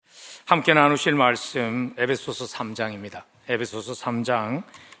함께 나누실 말씀 에베소서 3장입니다. 에베소서 3장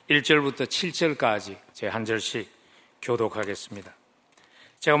 1절부터 7절까지 제 한 절씩 교독하겠습니다.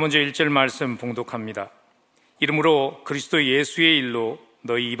 제가 먼저 1절 말씀 봉독합니다. 이러므로 그리스도 예수의 일로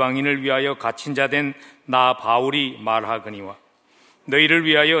너희 이방인을 위하여 갇힌 자 된 나 바울이 말하거니와 너희를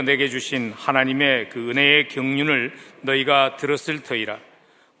위하여 내게 주신 하나님의 그 은혜의 경륜을 너희가 들었을 터이라.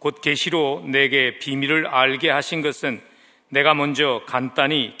 곧 계시로 내게 비밀을 알게 하신 것은 내가 먼저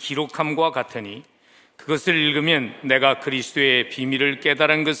간단히 기록함과 같으니 그것을 읽으면 내가 그리스도의 비밀을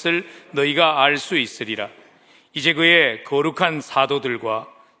깨달은 것을 너희가 알 수 있으리라. 이제 그의 거룩한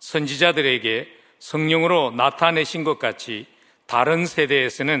사도들과 선지자들에게 성령으로 나타내신 것 같이 다른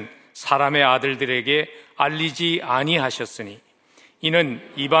세대에서는 사람의 아들들에게 알리지 아니하셨으니 이는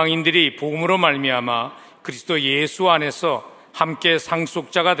이방인들이 복음으로 말미암아 그리스도 예수 안에서 함께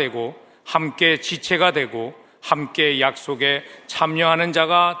상속자가 되고 함께 지체가 되고 함께 약속에 참여하는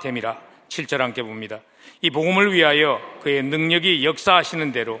자가 됨이라. 7절 함께 봅니다. 이 복음을 위하여 그의 능력이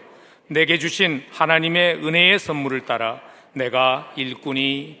역사하시는 대로 내게 주신 하나님의 은혜의 선물을 따라 내가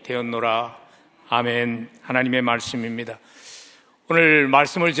일꾼이 되었노라. 아멘. 하나님의 말씀입니다. 오늘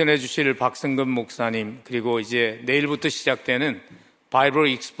말씀을 전해주실 박성근 목사님, 그리고 이제 내일부터 시작되는 바이블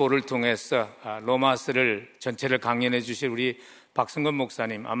익스포를 통해서 로마서를 전체를 강연해 주실 우리 박성근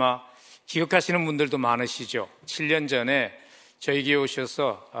목사님, 아마 기억하시는 분들도 많으시죠. 7년 전에 저희 교회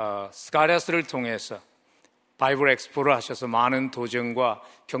오셔서 스가랴서를 통해서 바이블 엑스포를 하셔서 많은 도전과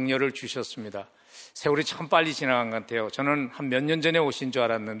격려를 주셨습니다. 세월이 참 빨리 지나간 것 같아요. 저는 한 몇 년 전에 오신 줄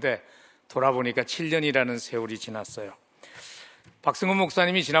알았는데 돌아보니까 7년이라는 세월이 지났어요. 박성근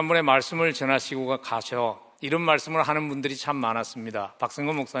목사님이 지난번에 말씀을 전하시고 가셔 이런 말씀을 하는 분들이 참 많았습니다.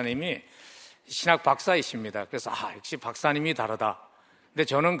 박성근 목사님이 신학 박사이십니다. 그래서 역시 박사님이 다르다. 근데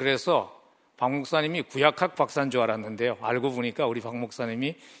저는 그래서 박 목사님이 구약학 박사인 줄 알았는데요. 알고 보니까 우리 박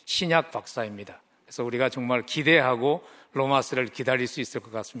목사님이 신약 박사입니다. 그래서 우리가 정말 기대하고 로마서를 기다릴 수 있을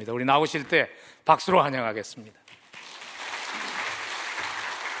것 같습니다. 우리 나오실 때 박수로 환영하겠습니다.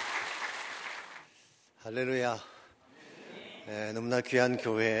 할렐루야. 너무나 귀한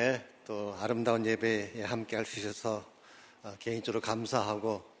교회에 또 아름다운 예배에 함께 할 수 있어서 개인적으로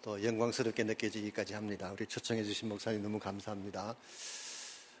감사하고 또 영광스럽게 느껴지기까지 합니다. 우리 초청해 주신 목사님 너무 감사합니다.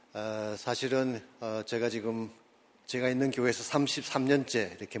 사실은 제가 있는 교회에서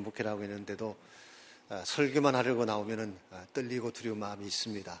 33년째 이렇게 목회를 하고 있는데도 설교만 하려고 나오면은 떨리고 두려운 마음이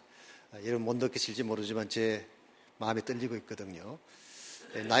있습니다. 여러분 못 느끼실지 모르지만 제 마음이 떨리고 있거든요.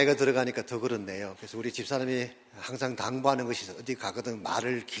 나이가 들어가니까 더 그렇네요. 그래서 우리 집사람이 항상 당부하는 것이 있어요. 어디 가거든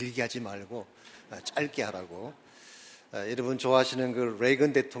말을 길게 하지 말고 짧게 하라고. 여러분 좋아하시는 그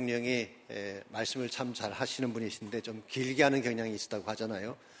레이건 대통령이 말씀을 참 잘 하시는 분이신데 좀 길게 하는 경향이 있다고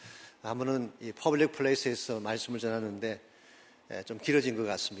하잖아요. 한 번은 이 퍼블릭 플레이스에서 말씀을 전하는데 좀 길어진 것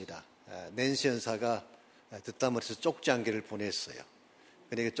같습니다. 낸시 연사가 듣다 못해서 쪽지 한 개를 보냈어요.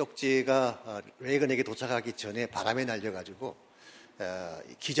 근데 그 쪽지가 레이건에게 도착하기 전에 바람에 날려가지고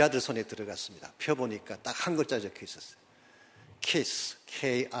기자들 손에 들어갔습니다. 펴보니까 딱 한 글자 적혀 있었어요. KISS,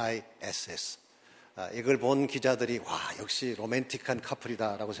 K-I-S-S. 이걸 본 기자들이 역시 로맨틱한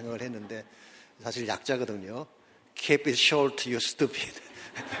커플이다라고 생각을 했는데 사실 약자거든요. Keep it short, you stupid.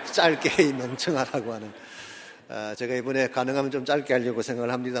 짧게 이 멍청하라고 하는. 제가 이번에 가능하면 좀 짧게 하려고 생각을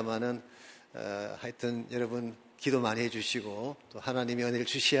합니다만은 하여튼 여러분 기도 많이 해주시고 또 하나님의 은혜를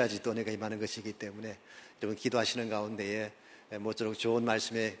주셔야지 또 내가 임하는 것이기 때문에 여러분 기도하시는 가운데에 모쪼록 좋은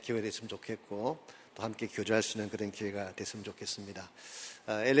말씀의 기회가 됐으면 좋겠고 또 함께 교제할 수 있는 그런 기회가 됐으면 좋겠습니다.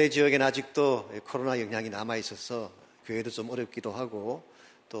 LA 지역에는 아직도 코로나 영향이 남아있어서 교회도 좀 어렵기도 하고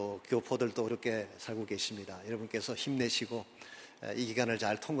또 교포들도 어렵게 살고 계십니다. 여러분께서 힘내시고 이 기간을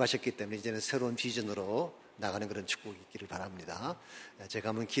잘 통과하셨기 때문에 이제는 새로운 비전으로 나가는 그런 축복이 있기를 바랍니다. 제가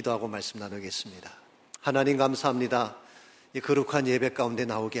한번 기도하고 말씀 나누겠습니다. 하나님 감사합니다. 이 거룩한 예배 가운데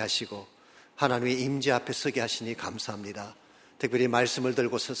나오게 하시고 하나님의 임재 앞에 서게 하시니 감사합니다. 특별히 말씀을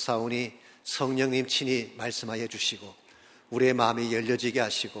들고 서사오니 성령님 친히 말씀하여 주시고 우리의 마음이 열려지게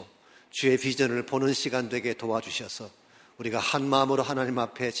하시고 주의 비전을 보는 시간 되게 도와주셔서 우리가 한 마음으로 하나님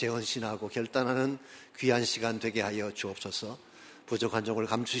앞에 재헌신하고 결단하는 귀한 시간 되게 하여 주옵소서. 부족한 종을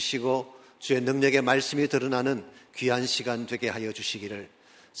감추시고 주의 능력의 말씀이 드러나는 귀한 시간 되게 하여 주시기를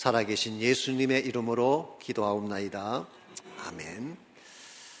살아계신 예수님의 이름으로 기도하옵나이다. 아멘.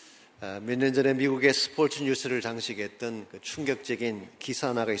 몇 년 전에 미국의 스포츠 뉴스를 장식했던 그 충격적인 기사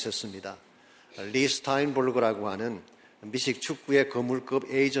하나가 있었습니다. 리 스타인볼그라고 하는 미식 축구의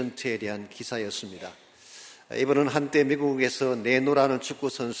거물급 에이전트에 대한 기사였습니다. 이분은 한때 미국에서 내노라는 축구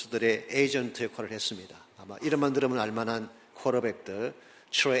선수들의 에이전트 역할을 했습니다. 아마 이름만 들으면 알만한 쿼터백들,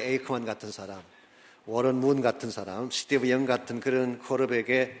 트레이 에이크만 같은 사람, 워런 문 같은 사람, 스티브 영 같은 그런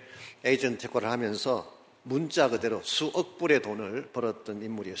쿼터백의 에이전트 역할을 하면서 문자 그대로 수억 불의 돈을 벌었던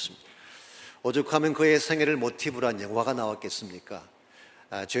인물이었습니다. 오죽하면 그의 생애를 모티브로 한 영화가 나왔겠습니까?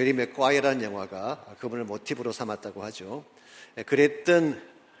 제리 맥과이어라는 영화가 그분을 모티브로 삼았다고 하죠. 그랬던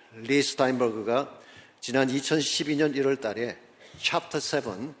리 스타인버그가 지난 2012년 1월 달에 챕터 7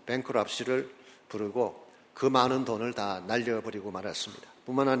 뱅크럽시를 부르고 그 많은 돈을 다 날려버리고 말았습니다.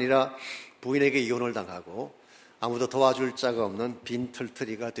 뿐만 아니라 부인에게 이혼을 당하고 아무도 도와줄 자가 없는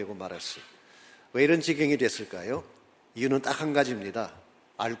빈털터리가 되고 말았어요. 왜 이런 지경이 됐을까요? 이유는 딱 한 가지입니다.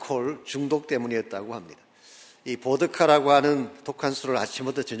 알코올 중독 때문이었다고 합니다. 이 보드카라고 하는 독한 술을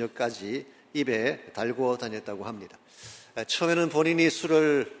아침부터 저녁까지 입에 달고 다녔다고 합니다. 처음에는 본인이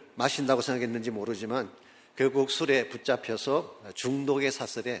술을 마신다고 생각했는지 모르지만 결국 술에 붙잡혀서 중독의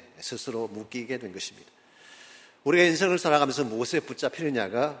사슬에 스스로 묶이게 된 것입니다. 우리가 인생을 살아가면서 무엇에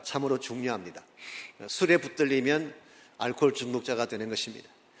붙잡히느냐가 참으로 중요합니다. 술에 붙들리면 알코올 중독자가 되는 것입니다.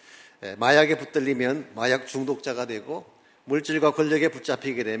 마약에 붙들리면 마약 중독자가 되고 물질과 권력에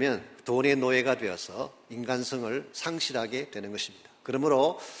붙잡히게 되면 돈의 노예가 되어서 인간성을 상실하게 되는 것입니다.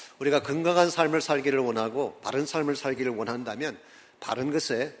 그러므로 우리가 건강한 삶을 살기를 원하고 바른 삶을 살기를 원한다면 바른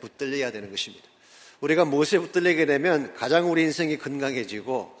것에 붙들려야 되는 것입니다. 우리가 무엇에 붙들리게 되면 가장 우리 인생이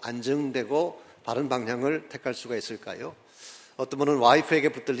건강해지고 안정되고 바른 방향을 택할 수가 있을까요? 어떤 분은 와이프에게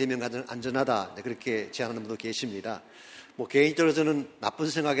붙들리면 가장 안전하다 그렇게 제안하는 분도 계십니다. 개인적으로 저는 나쁜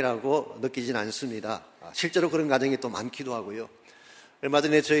생각이라고 느끼진 않습니다. 실제로 그런 가정이 또 많기도 하고요. 얼마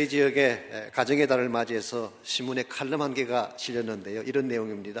전에 저희 지역에 가정의 달을 맞이해서 신문에 칼럼 한 개가 실렸는데요. 이런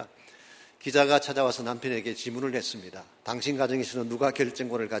내용입니다. 기자가 찾아와서 남편에게 질문을 했습니다. 당신 가정에서는 누가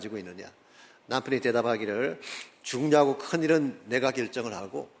결정권을 가지고 있느냐? 남편이 대답하기를 중요하고 큰 일은 내가 결정을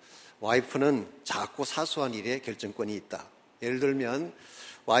하고 와이프는 작고 사소한 일에 결정권이 있다. 예를 들면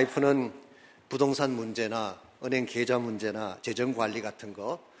와이프는 부동산 문제나 은행 계좌 문제나 재정관리 같은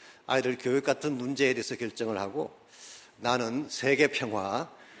것, 아이들 교육 같은 문제에 대해서 결정을 하고 나는 세계평화,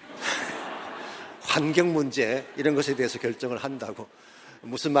 환경 문제 이런 것에 대해서 결정을 한다고.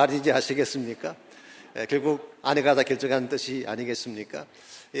 무슨 말인지 아시겠습니까? 결국 아내가 다 결정하는 뜻이 아니겠습니까?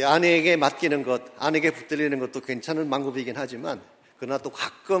 아내에게 맡기는 것, 아내에게 붙들리는 것도 괜찮은 방법이긴 하지만 그러나 또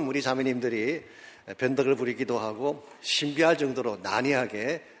가끔 우리 자매님들이 변덕을 부리기도 하고 신비할 정도로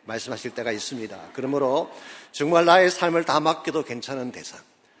난해하게 말씀하실 때가 있습니다. 그러므로 정말 나의 삶을 다 맡겨도 괜찮은 대상,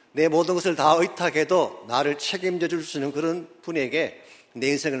 내 모든 것을 다 의탁해도 나를 책임져 줄 수 있는 그런 분에게 내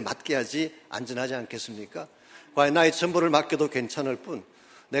인생을 맡겨야지 안전하지 않겠습니까? 과연 나의 전부를 맡겨도 괜찮을 뿐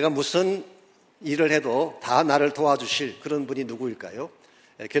내가 무슨 일을 해도 다 나를 도와주실 그런 분이 누구일까요?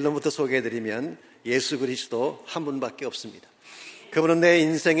 결론부터 소개해드리면 예수 그리스도 한 분밖에 없습니다. 그분은 내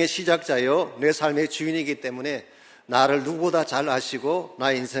인생의 시작자요 내 삶의 주인이기 때문에 나를 누구보다 잘 아시고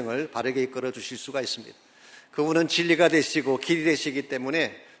나의 인생을 바르게 이끌어 주실 수가 있습니다. 그분은 진리가 되시고 길이 되시기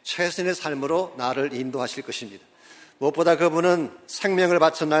때문에 최선의 삶으로 나를 인도하실 것입니다. 무엇보다 그분은 생명을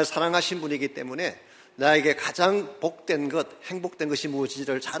바쳐 날 사랑하신 분이기 때문에 나에게 가장 복된 것, 행복된 것이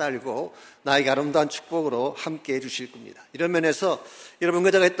무엇인지를 잘 알고 나에게 아름다운 축복으로 함께 해주실 겁니다. 이런 면에서 여러분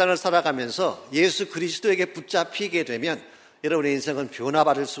그자가 이 땅을 살아가면서 예수 그리스도에게 붙잡히게 되면 여러분의 인생은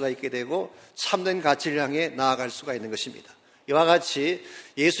변화받을 수가 있게 되고 참된 가치를 향해 나아갈 수가 있는 것입니다. 이와 같이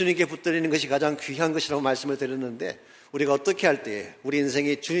예수님께 붙들리는 것이 가장 귀한 것이라고 말씀을 드렸는데 우리가 어떻게 할 때 우리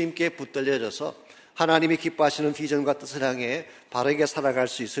인생이 주님께 붙들려져서 하나님이 기뻐하시는 비전과 뜻을 향해 바르게 살아갈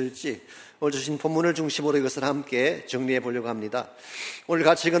수 있을지 오늘 주신 본문을 중심으로 이것을 함께 정리해 보려고 합니다. 오늘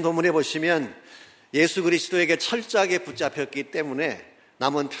같이 읽은 본문에 보시면 예수 그리스도에게 철저하게 붙잡혔기 때문에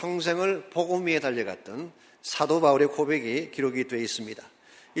남은 평생을 복음 위에 달려갔던 사도 바울의 고백이 기록이 되어 있습니다.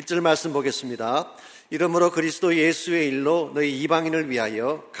 1절 말씀 보겠습니다. 이러므로 그리스도 예수의 일로 너희 이방인을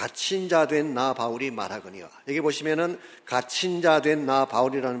위하여 갇힌 자 된 나 바울이 말하거니와. 여기 보시면은 갇힌 자 된 나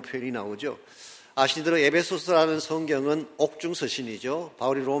바울이라는 표현이 나오죠. 아시는 대로 에베소서라는 성경은 옥중 서신이죠.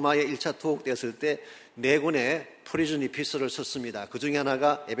 바울이 로마에 1차 투옥되었을 때 4권의 프리즌 이피스를 썼습니다. 그 중에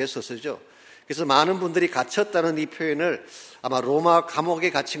하나가 에베소서죠. 그래서 많은 분들이 갇혔다는 이 표현을 아마 로마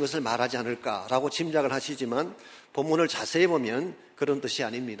감옥에 갇힌 것을 말하지 않을까라고 짐작을 하시지만 본문을 자세히 보면 그런 뜻이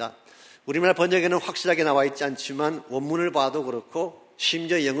아닙니다. 우리나라 번역에는 확실하게 나와 있지 않지만 원문을 봐도 그렇고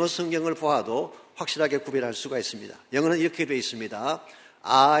심지어 영어 성경을 보아도 확실하게 구별할 수가 있습니다. 영어는 이렇게 되어 있습니다.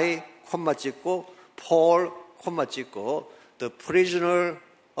 I, 콤마 찍고 Paul, 콤마 찍고 The prisoner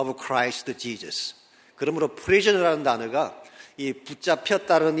of Christ Jesus. 그러므로 prisoner라는 단어가 이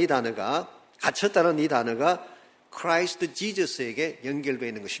붙잡혔다는 이 단어가 갇혔다는 이 단어가 Christ Jesus에게 연결되어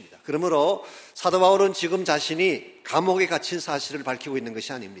있는 것입니다. 그러므로 사도 바울은 지금 자신이 감옥에 갇힌 사실을 밝히고 있는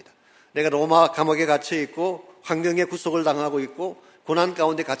것이 아닙니다. 내가 로마 감옥에 갇혀 있고 환경에 구속을 당하고 있고 고난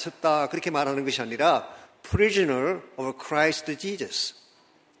가운데 갇혔다 그렇게 말하는 것이 아니라 prisoner of Christ Jesus,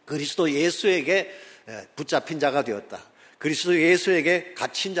 그리스도 예수에게 붙잡힌 자가 되었다, 그리스도 예수에게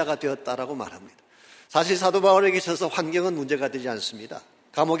갇힌 자가 되었다라고 말합니다. 사실 사도 바울에게 있어서 환경은 문제가 되지 않습니다.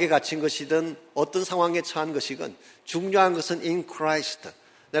 감옥에 갇힌 것이든 어떤 상황에 처한 것이건 중요한 것은 in Christ,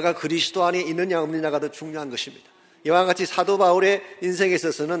 내가 그리스도 안에 있느냐 없느냐가 더 중요한 것입니다. 이와 같이 사도 바울의 인생에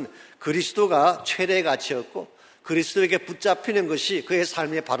있어서는 그리스도가 최대의 가치였고 그리스도에게 붙잡히는 것이 그의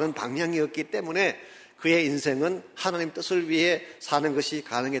삶의 바른 방향이었기 때문에 그의 인생은 하나님 뜻을 위해 사는 것이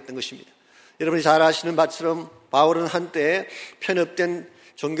가능했던 것입니다. 여러분이 잘 아시는 바처럼 바울은 한때 편협된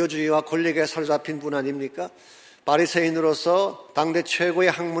종교주의와 권력에 사로잡힌 분 아닙니까? 바리새인으로서 당대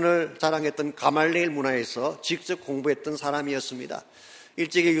최고의 학문을 자랑했던 가말리엘 문화에서 직접 공부했던 사람이었습니다.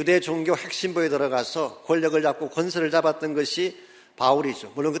 일찍이 유대 종교 핵심부에 들어가서 권력을 잡고 권세를 잡았던 것이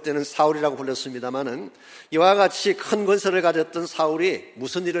바울이죠. 물론 그때는 사울이라고 불렀습니다마는 이와 같이 큰 권세를 가졌던 사울이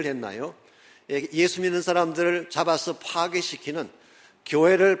무슨 일을 했나요? 예수 믿는 사람들을 잡아서 파괴시키는,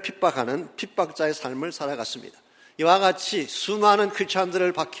 교회를 핍박하는 핍박자의 삶을 살아갔습니다. 이와 같이 수많은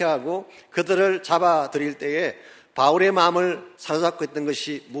크리스찬들을 박해하고 그들을 잡아들일 때에 바울의 마음을 사로잡고 있던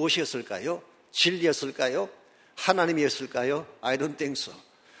것이 무엇이었을까요? 진리였을까요? 하나님이었을까요? I don't think so.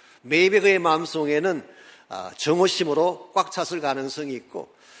 maybe 그의 마음속에는 정오심으로 꽉 찼을 가능성이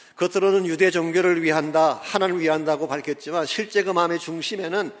있고, 겉으로는 유대 종교를 위한다, 하나님을 위한다고 밝혔지만 실제 그 마음의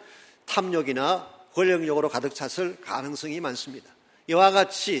중심에는 탐욕이나 권력욕으로 가득 찼을 가능성이 많습니다. 이와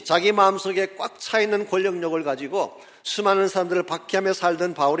같이 자기 마음속에 꽉 차있는 권력욕을 가지고 수많은 사람들을 박해하며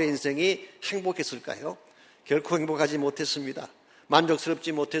살던 바울의 인생이 행복했을까요? 결코 행복하지 못했습니다.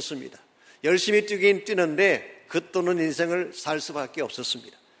 만족스럽지 못했습니다. 열심히 뛰긴 뛰는데 겉도는 인생을 살 수밖에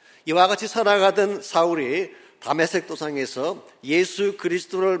없었습니다. 이와 같이 살아가던 사울이 다메섹 도상에서 예수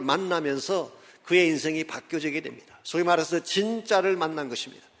그리스도를 만나면서 그의 인생이 바뀌어지게 됩니다. 소위 말해서 진짜를 만난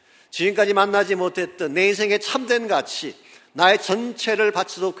것입니다. 지금까지 만나지 못했던 내 인생의 참된 가치, 나의 전체를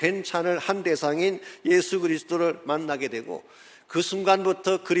바쳐도 괜찮을 한 대상인 예수 그리스도를 만나게 되고, 그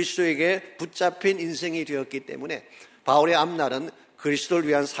순간부터 그리스도에게 붙잡힌 인생이 되었기 때문에 바울의 앞날은 그리스도를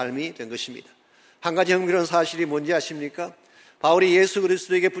위한 삶이 된 것입니다. 한 가지 흥미로운 사실이 뭔지 아십니까? 바울이 예수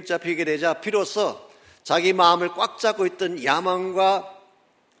그리스도에게 붙잡히게 되자 비로소 자기 마음을 꽉 잡고 있던 야망과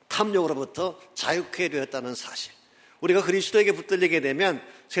탐욕으로부터 자유케 되었다는 사실. 우리가 그리스도에게 붙들리게 되면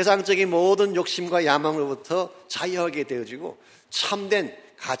세상적인 모든 욕심과 야망으로부터 자유하게 되어지고 참된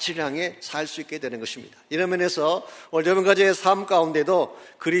가치를 향해 살 수 있게 되는 것입니다. 이런 면에서 오늘 여러분과의 삶 가운데도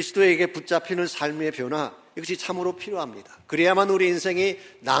그리스도에게 붙잡히는 삶의 변화, 이것이 참으로 필요합니다. 그래야만 우리 인생이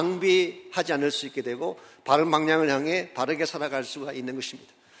낭비하지 않을 수 있게 되고 바른 방향을 향해 바르게 살아갈 수가 있는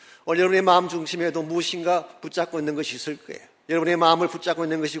것입니다. 오늘 여러분의 마음 중심에도 무엇인가 붙잡고 있는 것이 있을 거예요. 여러분의 마음을 붙잡고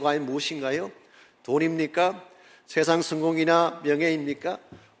있는 것이 과연 무엇인가요? 돈입니까? 세상 성공이나 명예입니까?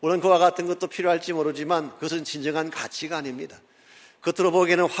 물론 그와 같은 것도 필요할지 모르지만 그것은 진정한 가치가 아닙니다. 겉으로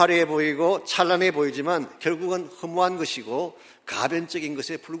보기에는 화려해 보이고 찬란해 보이지만 결국은 허무한 것이고 가변적인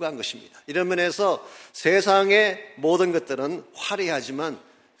것에 불과한 것입니다. 이런 면에서 세상의 모든 것들은 화려하지만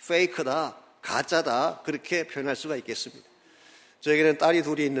페이크다, 가짜다, 그렇게 표현할 수가 있겠습니다. 저에게는 딸이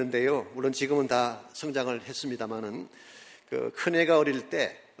둘이 있는데요. 물론 지금은 다 성장을 했습니다마는 그 큰애가 어릴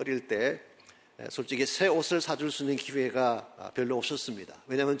때 솔직히 새 옷을 사줄 수 있는 기회가 별로 없었습니다.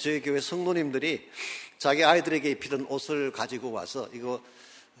 왜냐하면 저희 교회 성도님들이 자기 아이들에게 입히던 옷을 가지고 와서 이거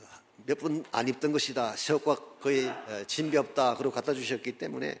몇 번 안 입던 것이다, 새 옷과 거의 진비 없다, 그러고 갖다 주셨기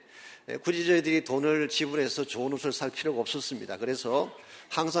때문에 굳이 저희들이 돈을 지불해서 좋은 옷을 살 필요가 없었습니다. 그래서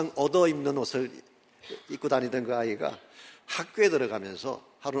항상 얻어 입는 옷을 입고 다니던 그 아이가 학교에 들어가면서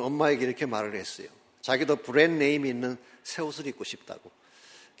하루는 엄마에게 이렇게 말을 했어요. 자기도 브랜드 네임이 있는 새 옷을 입고 싶다고.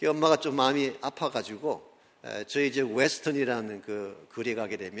 엄마가 좀 마음이 아파가지고 저희 이제 웨스턴이라는 그 거리에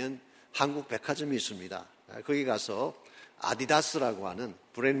가게 되면 한국 백화점이 있습니다. 거기 가서 아디다스라고 하는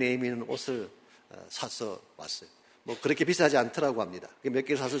브랜드 네임 있는 옷을 사서 왔어요. 뭐 그렇게 비싸지 않더라고 합니다. 몇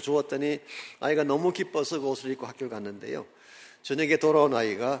개를 사서 주었더니 아이가 너무 기뻐서 그 옷을 입고 학교를 갔는데요. 저녁에 돌아온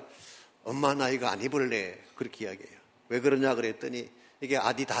아이가 엄마 나 이거 안 입을래, 그렇게 이야기해요. 왜 그러냐 그랬더니 이게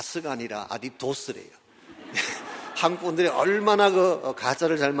아디다스가 아니라 아디도스래요. 한국 분들이 얼마나 그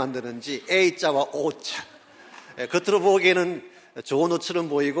가짜를 잘 만드는지 A자와 O자. 겉으로 보기에는 좋은 옷처럼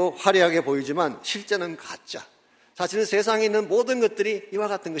보이고 화려하게 보이지만 실제는 가짜. 사실은 세상에 있는 모든 것들이 이와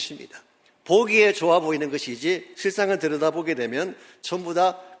같은 것입니다. 보기에 좋아 보이는 것이지 실상을 들여다보게 되면 전부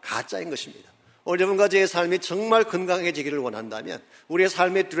다 가짜인 것입니다. 오늘 여러분과 저의 삶이 정말 건강해지기를 원한다면, 우리의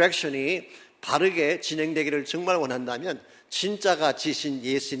삶의 디렉션이 바르게 진행되기를 정말 원한다면 진짜 가치이신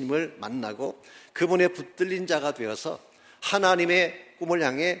예수님을 만나고 그분의 붙들린 자가 되어서 하나님의 꿈을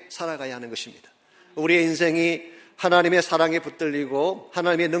향해 살아가야 하는 것입니다. 우리의 인생이 하나님의 사랑에 붙들리고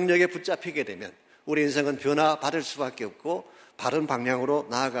하나님의 능력에 붙잡히게 되면 우리 인생은 변화받을 수밖에 없고 바른 방향으로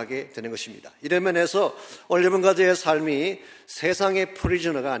나아가게 되는 것입니다. 이런 면에서 올리븐 가드의 삶이 세상의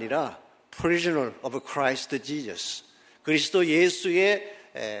프리즈너가 아니라 prisoner of Christ Jesus, 그리스도 예수의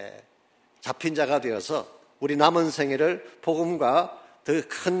잡힌 자가 되어서 우리 남은 생애를 복음과 더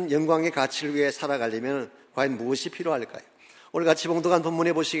큰 영광의 가치를 위해 살아가려면 과연 무엇이 필요할까요? 오늘 같이 봉독한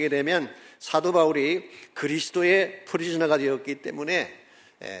본문에 보시게 되면 사도 바울이 그리스도의 프리즈너가 되었기 때문에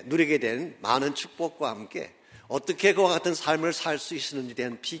누리게 된 많은 축복과 함께 어떻게 그와 같은 삶을 살 수 있었는지에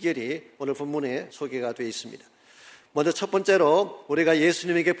대한 비결이 오늘 본문에 소개가 되어 있습니다. 먼저 첫 번째로 우리가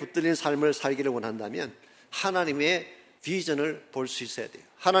예수님에게 붙들린 삶을 살기를 원한다면 하나님의 비전을 볼 수 있어야 돼요.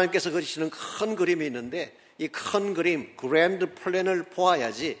 하나님께서 그리시는 큰 그림이 있는데 이 큰 그림, 그랜드 플랜을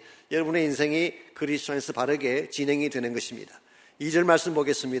보아야지 여러분의 인생이 그리스도 안에서 바르게 진행이 되는 것입니다. 2절 말씀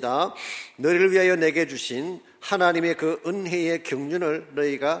보겠습니다. 너희를 위하여 내게 주신 하나님의 그 은혜의 경륜을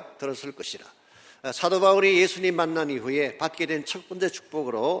너희가 들었을 것이라. 사도 바울이 예수님 만난 이후에 받게 된 첫 번째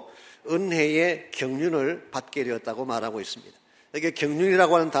축복으로 은혜의 경륜을 받게 되었다고 말하고 있습니다. 여기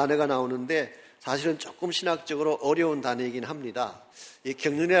경륜이라고 하는 단어가 나오는데 사실은 조금 신학적으로 어려운 단어이긴 합니다. 이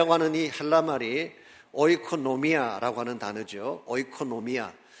경륜이라고 하는 이 헬라 말이 오이코노미아라고 하는 단어죠.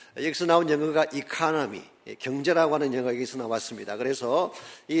 오이코노미아. 여기서 나온 영어가 이카노미, 경제라고 하는 영어가 여기서 나왔습니다. 그래서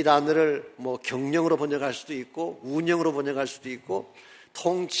이 단어를 경영으로 번역할 수도 있고 운영으로 번역할 수도 있고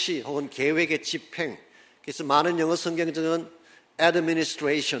통치 혹은 계획의 집행, 그래서 많은 영어 성경에서는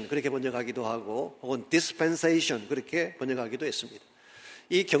administration 그렇게 번역하기도 하고 혹은 dispensation 그렇게 번역하기도 했습니다.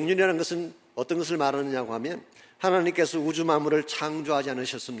 이 경륜이라는 것은 어떤 것을 말하느냐고 하면 하나님께서 우주 만물을 창조하지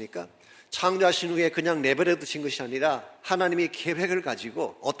않으셨습니까? 창조하신 후에 그냥 내버려 두신 것이 아니라 하나님이 계획을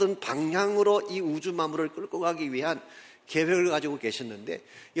가지고 어떤 방향으로 이 우주 만물을 끌고 가기 위한 계획을 가지고 계셨는데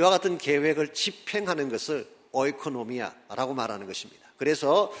이와 같은 계획을 집행하는 것을 오이코노미아라고 말하는 것입니다.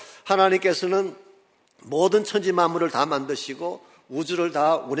 그래서 하나님께서는 모든 천지 만물을 다 만드시고 우주를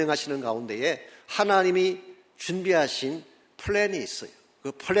다 운행하시는 가운데에 하나님이 준비하신 플랜이 있어요.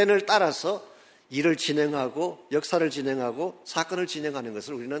 그 플랜을 따라서 일을 진행하고 역사를 진행하고 사건을 진행하는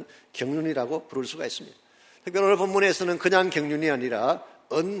것을 우리는 경륜이라고 부를 수가 있습니다. 특별히 오늘 본문에서는 그냥 경륜이 아니라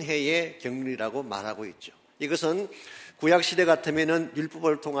은혜의 경륜이라고 말하고 있죠. 이것은 구약시대 같으면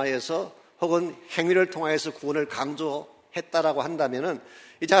율법을 통하여서 혹은 행위를 통하여서 구원을 강조했다라고 한다면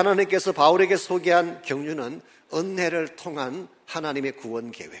이제 하나님께서 바울에게 소개한 경륜은 은혜를 통한 하나님의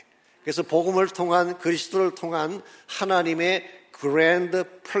구원 계획, 그래서 복음을 통한 그리스도를 통한 하나님의 그랜드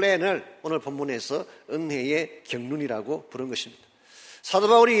플랜을 오늘 본문에서 은혜의 경륜이라고 부른 것입니다. 사도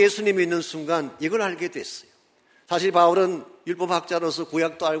바울이 예수님 믿는 순간 이걸 알게 됐어요. 사실 바울은 율법학자로서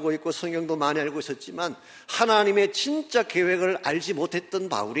구약도 알고 있고 성경도 많이 알고 있었지만 하나님의 진짜 계획을 알지 못했던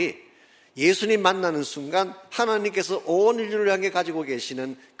바울이 예수님 만나는 순간 하나님께서 온 인류를 향해 가지고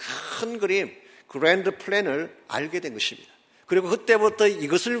계시는 큰 그림, 그랜드 플랜을 알게 된 것입니다. 그리고 그때부터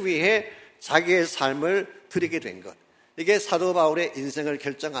이것을 위해 자기의 삶을 드리게 된 것, 이게 사도 바울의 인생을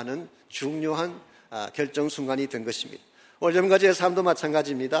결정하는 중요한 결정 순간이 된 것입니다. 오늘 여러분까지의 삶도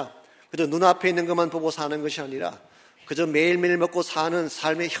마찬가지입니다. 그저 눈앞에 있는 것만 보고 사는 것이 아니라 그저 매일매일 먹고 사는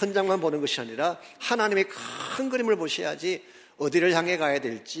삶의 현장만 보는 것이 아니라 하나님의 큰 그림을 보셔야지 어디를 향해 가야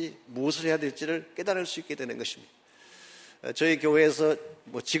될지 무엇을 해야 될지를 깨달을 수 있게 되는 것입니다. 저희 교회에서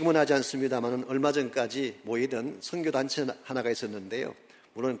지금은 하지 않습니다만 얼마 전까지 모이던 선교단체 하나가 있었는데요.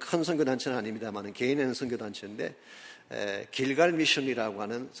 물론 큰 선교단체는 아닙니다만 개인의 선교단체인데 길갈 미션이라고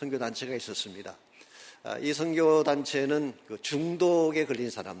하는 선교단체가 있었습니다. 이 선교단체는 중독에 걸린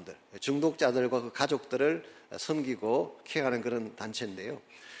사람들, 중독자들과 그 가족들을 섬기고 케어하는 그런 단체인데요.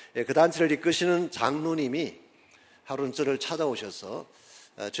 그 단체를 이끄시는 장로님이 하루는 저를 찾아오셔서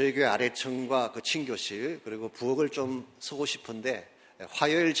저희 교회 아래층과 그 친교실 그리고 부엌을 좀 쓰고 싶은데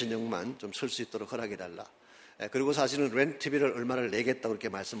화요일 저녁만 좀 쓸 수 있도록 허락해달라. 그리고 사실은 렌트비를 얼마를 내겠다고 그렇게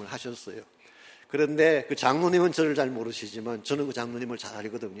말씀을 하셨어요. 그런데 그 장로님은 저를 잘 모르시지만 저는 그 장로님을 잘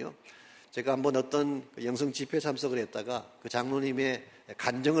알거든요. 제가 한번 어떤 영성 집회 참석을 했다가 그 장로님의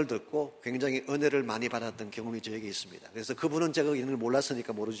간증을 듣고 굉장히 은혜를 많이 받았던 경험이 저에게 있습니다. 그래서 그분은 제가 이런 걸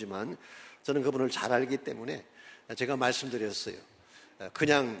몰랐으니까 모르지만 저는 그분을 잘 알기 때문에 제가 말씀드렸어요.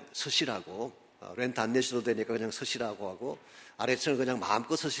 그냥 서시라고, 렌트 안 내셔도 되니까 그냥 서시라고 하고 아래층을 그냥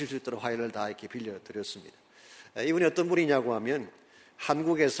마음껏 서실 수 있도록 화요일을 다 이렇게 빌려드렸습니다. 이분이 어떤 분이냐고 하면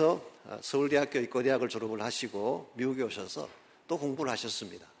한국에서 서울대학교 의과대학을 졸업을 하시고 미국에 오셔서 또 공부를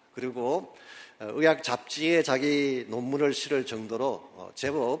하셨습니다. 그리고 의학 잡지에 자기 논문을 실을 정도로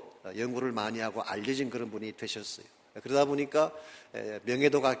제법 연구를 많이 하고 알려진 그런 분이 되셨어요. 그러다 보니까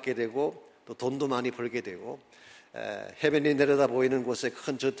명예도 갖게 되고 또 돈도 많이 벌게 되고 해변이 내려다 보이는 곳에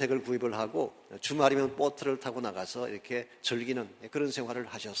큰 저택을 구입을 하고 주말이면 보트를 타고 나가서 이렇게 즐기는 그런 생활을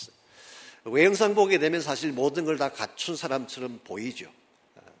하셨어요. 외형상 보게 되면 사실 모든 걸 다 갖춘 사람처럼 보이죠.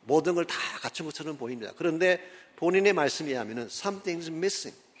 모든 걸 다 갖춘 것처럼 보입니다. 그런데 본인의 말씀에 하면은 something's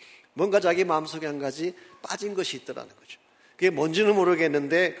missing. 뭔가 자기 마음속에 한 가지 빠진 것이 있더라는 거죠. 그게 뭔지는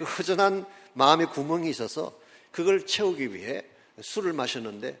모르겠는데 그 허전한 마음의 구멍이 있어서 그걸 채우기 위해 술을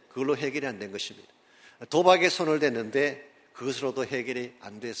마셨는데 그걸로 해결이 안 된 것입니다. 도박에 손을 댔는데 그것으로도 해결이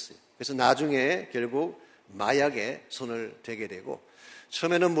안 됐어요. 그래서 나중에 결국 마약에 손을 대게 되고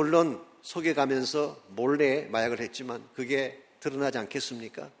처음에는 물론 속여가면서 몰래 마약을 했지만 그게 드러나지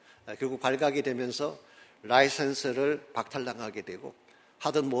않겠습니까? 결국 발각이 되면서 라이센스를 박탈당하게 되고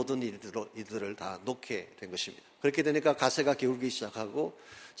하던 모든 일들을 다 놓게 된 것입니다. 그렇게 되니까 가세가 기울기 시작하고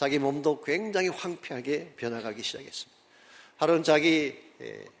자기 몸도 굉장히 황폐하게 변화가기 시작했습니다. 하루는 자기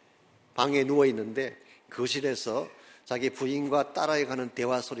방에 누워 있는데 거실에서 자기 부인과 딸아이가 하는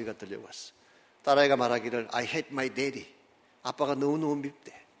대화 소리가 들려왔어요. 딸아이가 말하기를 I hate my daddy. 아빠가 너무너무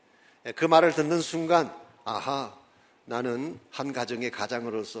밉대. 그 말을 듣는 순간 아하, 나는 한 가정의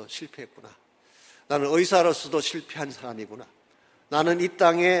가장으로서 실패했구나. 나는 의사로서도 실패한 사람이구나. 나는 이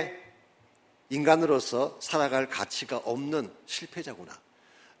땅에 인간으로서 살아갈 가치가 없는 실패자구나.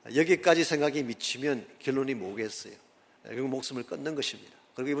 여기까지 생각이 미치면 결론이 뭐겠어요? 결국 목숨을 끊는 것입니다.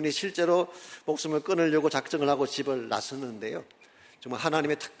 그리고 이분이 실제로 목숨을 끊으려고 작정을 하고 집을 나섰는데요. 정말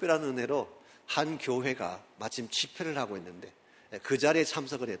하나님의 특별한 은혜로 한 교회가 마침 집회를 하고 있는데 그 자리에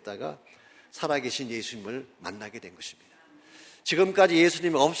참석을 했다가 살아계신 예수님을 만나게 된 것입니다. 지금까지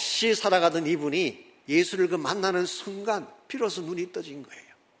예수님 없이 살아가던 이분이 예수를 만나는 순간 비로소 눈이 떠진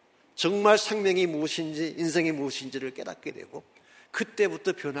거예요. 정말 생명이 무엇인지 인생이 무엇인지를 깨닫게 되고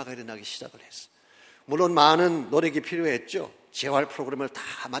그때부터 변화가 일어나기 시작을 했어요. 물론 많은 노력이 필요했죠. 재활 프로그램을 다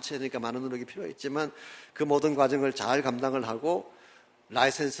마쳐야 되니까 많은 노력이 필요했지만 그 모든 과정을 잘 감당을 하고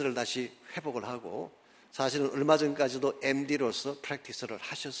라이센스를 다시 회복을 하고 사실은 얼마 전까지도 MD로서 프랙티스를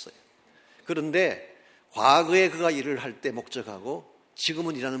하셨어요. 그런데 과거에 그가 일을 할 때 목적하고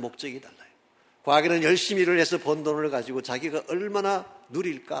지금은 일하는 목적이 달라요. 과거에는 열심히 일을 해서 번 돈을 가지고 자기가 얼마나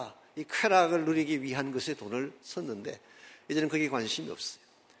누릴까 이 쾌락을 누리기 위한 것에 돈을 썼는데 이제는 그게 관심이 없어요.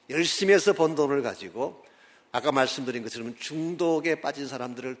 열심히 해서 번 돈을 가지고 아까 말씀드린 것처럼 중독에 빠진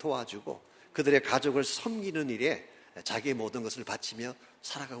사람들을 도와주고 그들의 가족을 섬기는 일에 자기의 모든 것을 바치며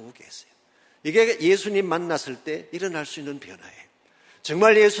살아가고 계세요. 이게 예수님 만났을 때 일어날 수 있는 변화예요.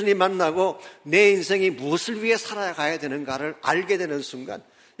 정말 예수님 만나고 내 인생이 무엇을 위해 살아가야 되는가를 알게 되는 순간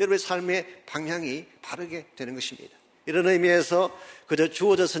여러분의 삶의 방향이 바르게 되는 것입니다. 이런 의미에서 그저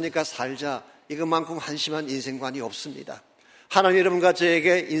주어졌으니까 살자 이것만큼 한심한 인생관이 없습니다. 하나님 여러분과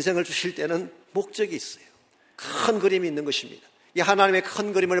저에게 인생을 주실 때는 목적이 있어요. 큰 그림이 있는 것입니다. 이 하나님의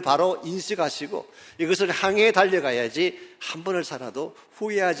큰 그림을 바로 인식하시고 이것을 향해 달려가야지 한 번을 살아도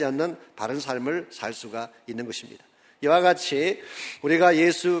후회하지 않는 바른 삶을 살 수가 있는 것입니다. 이와 같이 우리가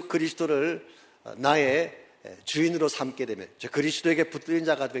예수 그리스도를 나의 주인으로 삼게 되면 그리스도에게 붙들린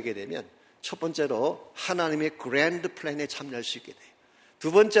자가 되게 되면 첫 번째로 하나님의 그랜드 플랜에 참여할 수 있게 돼요.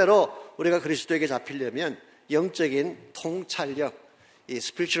 두 번째로 우리가 그리스도에게 잡히려면 영적인 통찰력, 이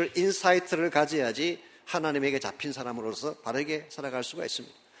스피리추얼 인사이트를 가져야지 하나님에게 잡힌 사람으로서 바르게 살아갈 수가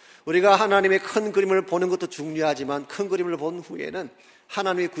있습니다. 우리가 하나님의 큰 그림을 보는 것도 중요하지만 큰 그림을 본 후에는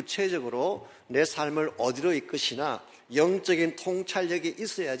하나님이 구체적으로 내 삶을 어디로 이끄시나 영적인 통찰력이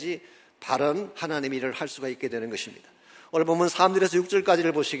있어야지 바른 하나님의 일을 할 수가 있게 되는 것입니다. 오늘 보면 3절에서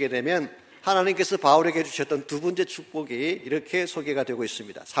 6절까지를 보시게 되면 하나님께서 바울에게 주셨던 두 번째 축복이 이렇게 소개가 되고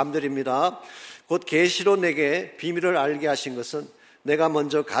있습니다. 3절입니다. 곧 계시로 내게 비밀을 알게 하신 것은 내가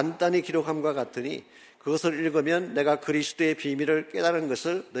먼저 간단히 기록함과 같으니 그것을 읽으면 내가 그리스도의 비밀을 깨달은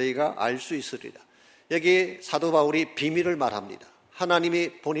것을 너희가 알 수 있으리라. 여기 사도 바울이 비밀을 말합니다.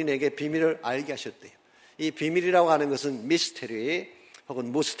 하나님이 본인에게 비밀을 알게 하셨대요. 이 비밀이라고 하는 것은 미스테리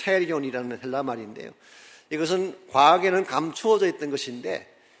혹은 무스테리온이라는 헬라 말인데요. 이것은 과거에는 감추어져 있던 것인데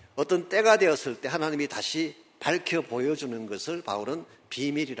어떤 때가 되었을 때 하나님이 다시 밝혀 보여주는 것을 바울은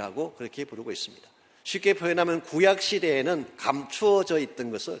비밀이라고 그렇게 부르고 있습니다. 쉽게 표현하면 구약 시대에는 감추어져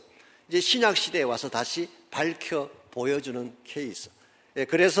있던 것을 이제 신약 시대에 와서 다시 밝혀 보여주는 케이스.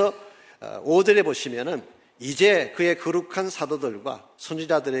 그래서 5절에 보시면은 이제 그의 거룩한 사도들과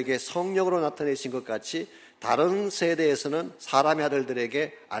선지자들에게 성령으로 나타내신 것 같이 다른 세대에서는 사람의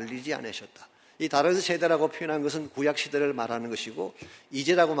아들들에게 알리지 않으셨다. 이 다른 세대라고 표현한 것은 구약 시대를 말하는 것이고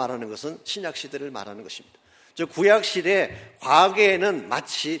이제라고 말하는 것은 신약 시대를 말하는 것입니다. 저 구약 시대 과거에는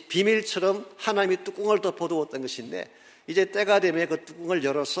마치 비밀처럼 하나님이 뚜껑을 덮어두었던 것인데 이제 때가 되면 그 뚜껑을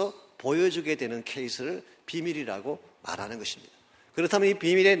열어서 보여주게 되는 케이스를 비밀이라고 말하는 것입니다. 그렇다면 이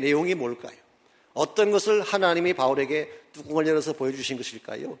비밀의 내용이 뭘까요? 어떤 것을 하나님이 바울에게 뚜껑을 열어서 보여주신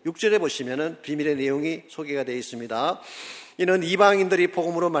것일까요? 6절에 보시면은 비밀의 내용이 소개가 되어 있습니다. 이는 이방인들이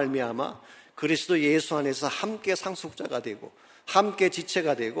복음으로 말미암아 그리스도 예수 안에서 함께 상속자가 되고 함께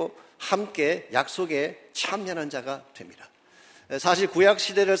지체가 되고 함께 약속에 참여하는 자가 됩니다. 사실 구약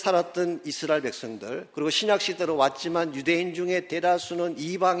시대를 살았던 이스라엘 백성들, 그리고 신약 시대로 왔지만 유대인 중에 대다수는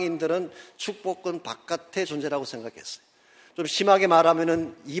이방인들은 축복권 바깥의 존재라고 생각했어요. 좀 심하게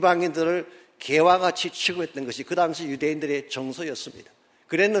말하면은 이방인들을 개와 같이 취급했던 것이 그 당시 유대인들의 정서였습니다.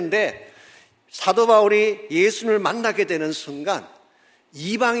 그랬는데 사도 바울이 예수님을 만나게 되는 순간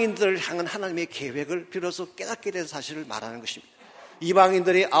이방인들을 향한 하나님의 계획을 비로소 깨닫게 된 사실을 말하는 것입니다.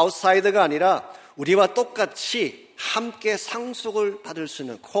 이방인들이 아웃사이더가 아니라 우리와 똑같이 함께 상속을 받을 수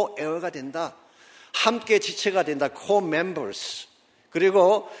있는 코에어가 된다. 함께 지체가 된다. co-members.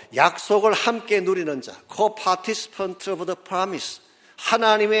 그리고 약속을 함께 누리는 자. co-participant of the promise.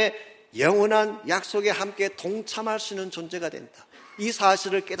 하나님의 영원한 약속에 함께 동참할 수 있는 존재가 된다. 이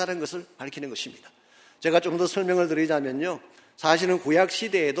사실을 깨달은 것을 밝히는 것입니다. 제가 좀 더 설명을 드리자면요. 사실은 구약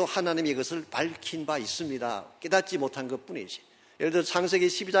시대에도 하나님이 이것을 밝힌 바 있습니다. 깨닫지 못한 것뿐이지. 예를 들어 창세기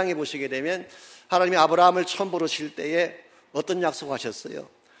 12장에 보시게 되면 하나님이 아브라함을 처음 부르실 때에 어떤 약속하셨어요?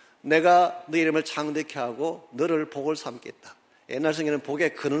 내가 너 이름을 창대케 하고 너를 복을 삼겠다. 옛날 성경에는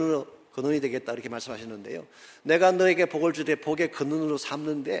복의 근원이 되겠다 이렇게 말씀하셨는데요. 내가 너에게 복을 주되 복의 근원으로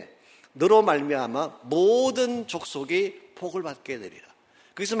삼는데 너로 말미암아 모든 족속이 복을 받게 되리라.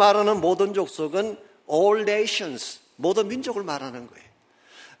 거기서 말하는 모든 족속은 all nations, 모든 민족을 말하는 거예요.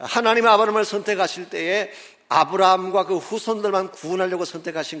 하나님 아브라함을 선택하실 때에 아브라함과 그 후손들만 구원하려고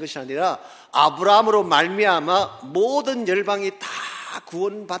선택하신 것이 아니라 아브라함으로 말미암아 모든 열방이 다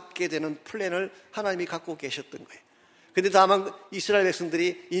구원받게 되는 플랜을 하나님이 갖고 계셨던 거예요. 그런데 다만 이스라엘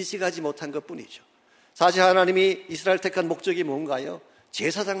백성들이 인식하지 못한 것뿐이죠. 사실 하나님이 이스라엘 택한 목적이 뭔가요?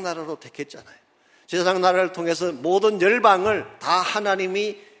 제사장 나라로 택했잖아요. 제사장 나라를 통해서 모든 열방을 다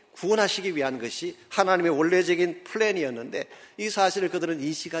하나님이 구원하시기 위한 것이 하나님의 원래적인 플랜이었는데 이 사실을 그들은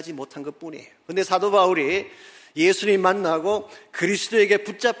인식하지 못한 것뿐이에요. 그런데 사도 바울이 예수님 만나고 그리스도에게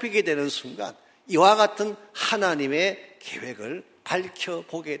붙잡히게 되는 순간 이와 같은 하나님의 계획을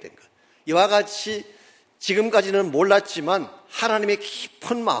밝혀보게 된 것. 이와 같이 지금까지는 몰랐지만 하나님의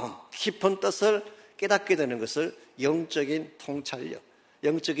깊은 마음, 깊은 뜻을 깨닫게 되는 것을 영적인 통찰력,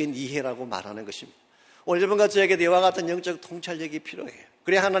 영적인 이해라고 말하는 것입니다. 오늘 여러분과 저에게 이와 같은 영적 통찰력이 필요해요.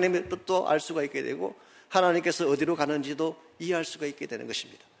 그래야 하나님의 뜻도 알 수가 있게 되고 하나님께서 어디로 가는지도 이해할 수가 있게 되는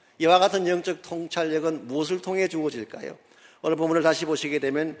것입니다. 이와 같은 영적 통찰력은 무엇을 통해 주어질까요? 오늘 본문을 다시 보시게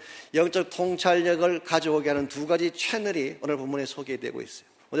되면 영적 통찰력을 가져오게 하는 두 가지 채널이 오늘 본문에 소개되고 있어요.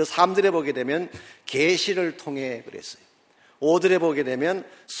 먼저 3절에 보게 되면 계시를 통해 그랬어요. 5절에 보게 되면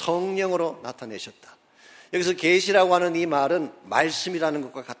성령으로 나타내셨다. 여기서 계시라고 하는 이 말은 말씀이라는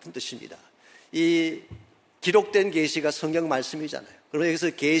것과 같은 뜻입니다. 이 기록된 계시가 성경 말씀이잖아요. 그러면 여기서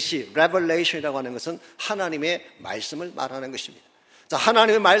계시, revelation이라고 하는 것은 하나님의 말씀을 말하는 것입니다. 자,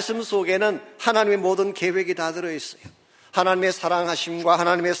 하나님의 말씀 속에는 하나님의 모든 계획이 다 들어있어요. 하나님의 사랑하심과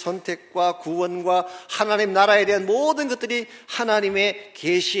하나님의 선택과 구원과 하나님 나라에 대한 모든 것들이 하나님의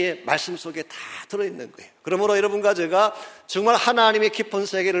계시의 말씀 속에 다 들어있는 거예요. 그러므로 여러분과 제가 정말 하나님의 깊은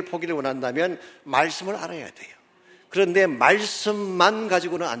세계를 보기를 원한다면 말씀을 알아야 돼요. 그런데 말씀만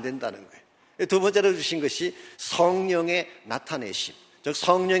가지고는 안 된다는 거예요. 두 번째로 주신 것이 성령의 나타내심, 즉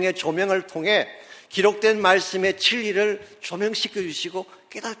성령의 조명을 통해 기록된 말씀의 진리를 조명시켜 주시고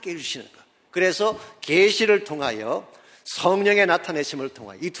깨닫게 해주시는 것. 그래서 계시를 통하여 성령의 나타내심을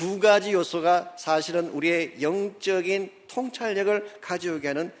통하여 이 두 가지 요소가 사실은 우리의 영적인 통찰력을 가져오게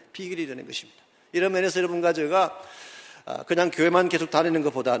하는 비결이 되는 것입니다. 이런 면에서 여러분과 제가 그냥 교회만 계속 다니는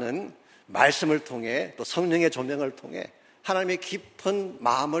것보다는 말씀을 통해 또 성령의 조명을 통해 하나님의 깊은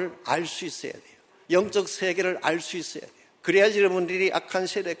마음을 알 수 있어야 돼요. 영적 세계를 알 수 있어야 돼요. 그래야지 여러분들이 악한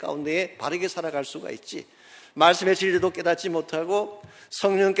세대 가운데 바르게 살아갈 수가 있지. 말씀의 진리도 깨닫지 못하고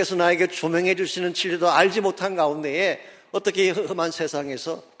성령께서 나에게 조명해 주시는 진리도 알지 못한 가운데에 어떻게 험한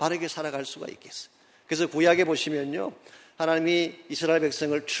세상에서 바르게 살아갈 수가 있겠어요. 그래서 구약에 보시면요, 하나님이 이스라엘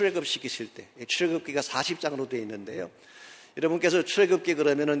백성을 출애굽시키실 때, 출애굽기가 40장으로 되어 있는데요, 여러분께서 출애굽기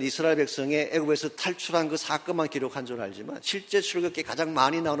그러면은 이스라엘 백성의 애굽에서 탈출한 그 사건만 기록한 줄 알지만 실제 출애굽기에 가장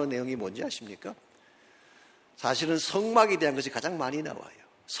많이 나오는 내용이 뭔지 아십니까? 사실은 성막에 대한 것이 가장 많이 나와요.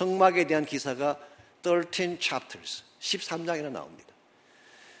 성막에 대한 기사가 13 chapters, 13장이나 나옵니다.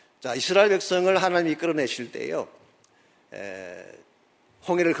 자, 이스라엘 백성을 하나님이 이끌어내실 때요,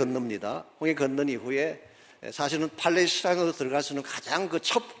 홍해를 건넙니다. 홍해 건넌 이후에 사실은 팔레스타인으로 들어갈 수 있는 가장 그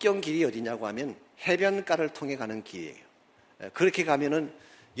첩경 길이 어디냐고 하면 해변가를 통해 가는 길이에요. 그렇게 가면은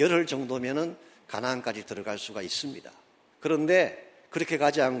열흘 정도면은 가나안까지 들어갈 수가 있습니다. 그런데 그렇게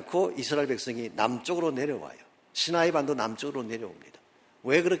가지 않고 이스라엘 백성이 남쪽으로 내려와요. 시나이 반도 남쪽으로 내려옵니다.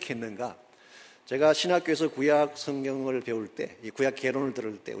 왜 그렇게 했는가? 제가 신학교에서 구약 성경을 배울 때, 이 구약 개론을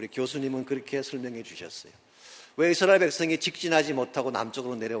들을 때 우리 교수님은 그렇게 설명해 주셨어요. 왜 이스라엘 백성이 직진하지 못하고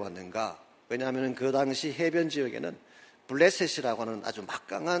남쪽으로 내려왔는가? 왜냐하면 그 당시 해변 지역에는 블레셋이라고 하는 아주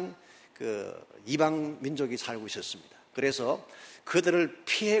막강한 그 이방 민족이 살고 있었습니다. 그래서 그들을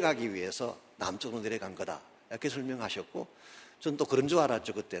피해가기 위해서 남쪽으로 내려간 거다, 이렇게 설명하셨고, 저는 또 그런 줄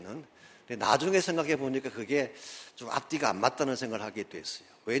알았죠, 그때는. 근데 나중에 생각해 보니까 그게 좀 앞뒤가 안 맞다는 생각을 하게 됐어요.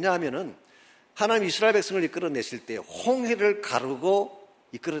 왜냐하면은 하나님 이스라엘 백성을 이끌어내실 때 홍해를 가르고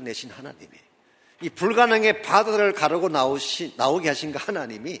이끌어내신 하나님이, 이 불가능의 바다를 가르고 나오게 하신 그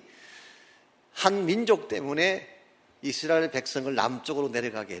하나님이 한 민족 때문에 이스라엘 백성을 남쪽으로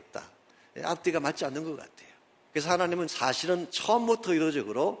내려가게 했다. 앞뒤가 맞지 않는 것 같아요. 그래서 하나님은 사실은 처음부터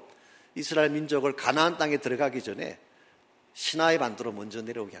의도적으로 이스라엘 민족을 가나안 땅에 들어가기 전에 시나이 반도로 먼저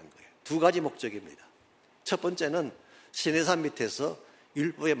내려오게 한 거예요. 두 가지 목적입니다. 첫 번째는 시내산 밑에서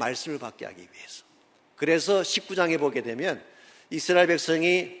율법의 말씀을 받게 하기 위해서. 그래서 19장에 보게 되면 이스라엘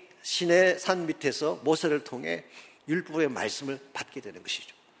백성이 시내산 밑에서 모세를 통해 율법의 말씀을 받게 되는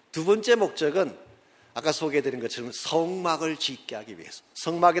것이죠. 두 번째 목적은 아까 소개해드린 것처럼 성막을 짓게 하기 위해서.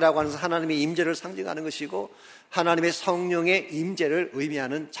 성막이라고 하는 것은 하나님의 임재를 상징하는 것이고 하나님의 성령의 임재를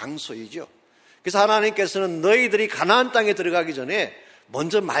의미하는 장소이죠. 그래서 하나님께서는 너희들이 가나안 땅에 들어가기 전에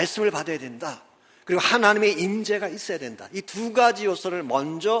먼저 말씀을 받아야 된다. 그리고 하나님의 임재가 있어야 된다. 이 두 가지 요소를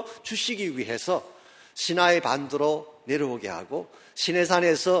먼저 주시기 위해서 시나이 반도로 내려오게 하고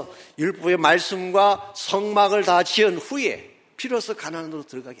시내산에서 율법의 말씀과 성막을 다 지은 후에 비로소 가나안으로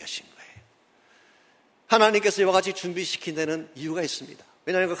들어가게 하신 거예요. 하나님께서 이와 같이 준비시킨 데는 이유가 있습니다.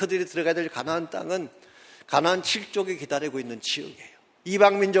 왜냐하면 그들이 들어가야 될 가나안 땅은 가나안 7족이 기다리고 있는 지역이에요.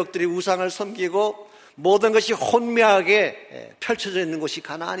 이방 민족들이 우상을 섬기고 모든 것이 혼미하게 펼쳐져 있는 곳이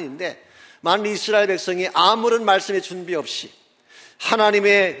가나안인데, 만일 이스라엘 백성이 아무런 말씀의 준비 없이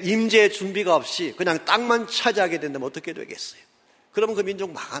하나님의 임재의 준비가 없이 그냥 땅만 차지하게 된다면 어떻게 되겠어요? 그러면 그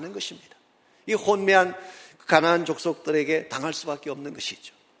민족 망하는 것입니다. 이 혼미한 가나안 족속들에게 당할 수밖에 없는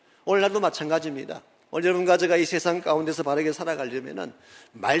것이죠. 오늘날도 마찬가지입니다. 오늘 여러분과 제가 이 세상 가운데서 바르게 살아가려면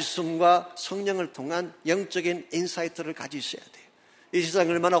말씀과 성령을 통한 영적인 인사이트를 가지셔야 돼요. 이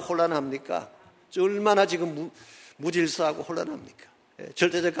세상이 얼마나 혼란합니까? 얼마나 지금 무질서하고 혼란합니까?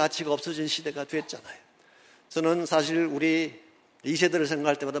 절대적 가치가 없어진 시대가 됐잖아요. 저는 사실 우리 이 세대를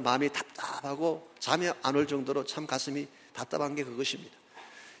생각할 때마다 마음이 답답하고 잠이 안 올 정도로 참 가슴이 답답한 게 그것입니다.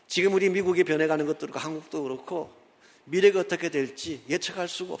 지금 우리 미국이 변해가는 것도 그렇고 한국도 그렇고 미래가 어떻게 될지 예측할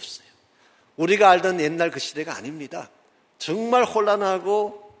수가 없어요. 우리가 알던 옛날 그 시대가 아닙니다. 정말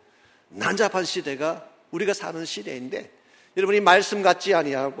혼란하고 난잡한 시대가 우리가 사는 시대인데, 여러분이 말씀 갖지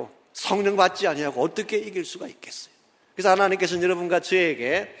아니하고 성령 받지 아니하고 어떻게 이길 수가 있겠어요? 그래서 하나님께서는 여러분과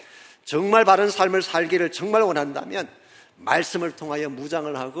저에게 정말 바른 삶을 살기를 정말 원한다면 말씀을 통하여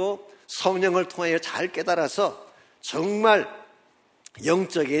무장을 하고 성령을 통하여 잘 깨달아서 정말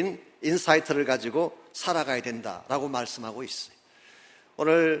영적인 인사이트를 가지고 살아가야 된다라고 말씀하고 있어요.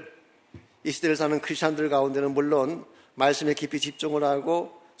 오늘 이 시대를 사는 크리스찬들 가운데는 물론 말씀에 깊이 집중을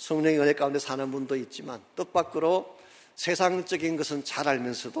하고 성령의 은혜 가운데 사는 분도 있지만, 뜻밖으로 세상적인 것은 잘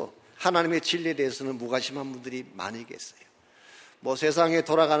알면서도 하나님의 진리에 대해서는 무관심한 분들이 많이 계세요. 세상에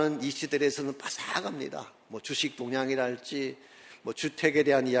돌아가는 이 시대에 대해서는 바삭합니다. 주식 동향이랄지, 주택에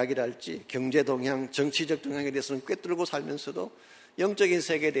대한 이야기랄지, 경제 동향, 정치적 동향에 대해서는 꿰뚫고 살면서도 영적인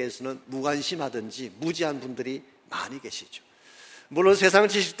세계에 대해서는 무관심하든지 무지한 분들이 많이 계시죠. 물론 세상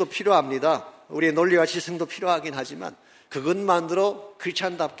지식도 필요합니다. 우리의 논리와 지성도 필요하긴 하지만 그것만으로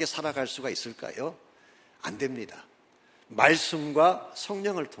크리스찬답게 살아갈 수가 있을까요? 안 됩니다. 말씀과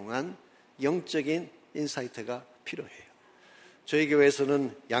성령을 통한 영적인 인사이트가 필요해요. 저희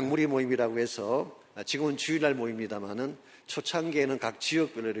교회에서는 양무리 모임이라고 해서 지금은 주일날 모임입니다만은 초창기에는 각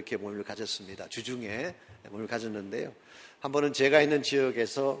지역별로 이렇게 모임을 가졌습니다. 주중에 모임을 가졌는데요. 한 번은 제가 있는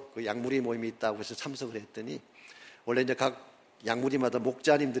지역에서 그 양무리 모임이 있다고 해서 참석을 했더니, 원래 이제 각 양무리마다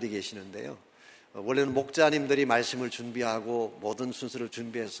목자님들이 계시는데요. 원래는 목자님들이 말씀을 준비하고 모든 순서를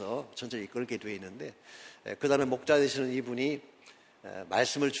준비해서 천천히 이끌게 되어 있는데, 그다음에 목자 되시는 이분이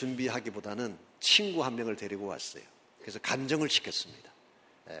말씀을 준비하기보다는 친구 한 명을 데리고 왔어요. 그래서 간증을 시켰습니다.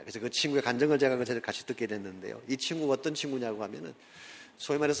 그래서 그 친구의 간증을 제가 같이 듣게 됐는데요. 이 친구가 어떤 친구냐고 하면은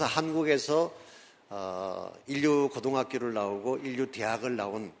소위 말해서 한국에서 인류 고등학교를 나오고 인류 대학을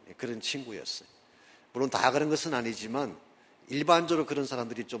나온 그런 친구였어요. 물론 다 그런 것은 아니지만 일반적으로 그런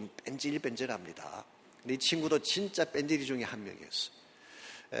사람들이 좀 뺀질뺀질합니다. 근데 이 친구도 진짜 뺀질이 중에 한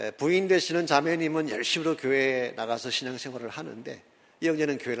명이었어요. 부인 되시는 자매님은 열심히로 교회에 나가서 신앙생활을 하는데 이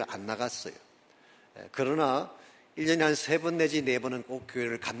형제는 교회를 안 나갔어요. 그러나 1년에 한 3번 내지 4번은 꼭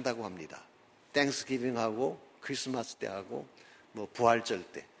교회를 간다고 합니다. 땡스기빙하고 크리스마스 때하고 뭐 부활절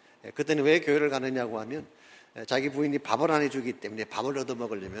때. 그때는 왜 교회를 가느냐고 하면 자기 부인이 밥을 안 해주기 때문에 밥을 얻어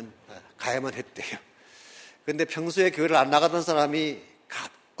먹으려면 가야만 했대요. 그런데 평소에 교회를 안 나가던 사람이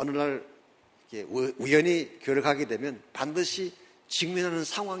어느 날 우연히 교회를 가게 되면 반드시 직면하는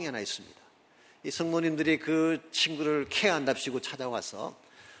상황이 하나 있습니다. 이 성모님들이 그 친구를 케어한답시고 찾아와서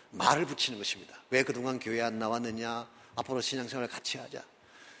말을 붙이는 것입니다. 왜 그동안 교회 안 나왔느냐, 앞으로 신앙생활을 같이 하자.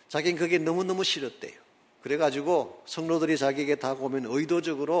 자기는 그게 너무너무 싫었대요. 그래가지고 성도들이 자기에게 다가오면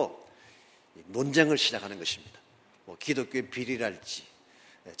의도적으로 논쟁을 시작하는 것입니다. 뭐 기독교의 비리랄지,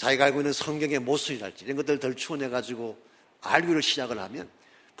 자기가 알고 있는 성경의 모순이랄지 이런 것들을 덜추어내가지고 알교를 시작을 하면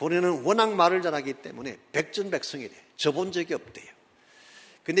본인은 워낙 말을 잘하기 때문에 백전백승이 돼요. 져본 적이 없대요.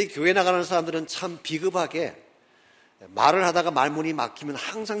 근데 교회 나가는 사람들은 참 비겁하게 말을 하다가 말문이 막히면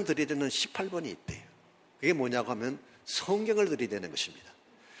항상 들이대는 18번이 있대요. 그게 뭐냐고 하면 성경을 들이대는 것입니다.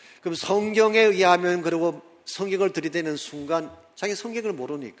 그럼 성경에 의하면, 그리고 성경을 들이대는 순간 자기 성경을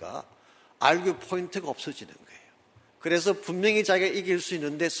모르니까 알교 포인트가 없어지는 거예요. 그래서 분명히 자기가 이길 수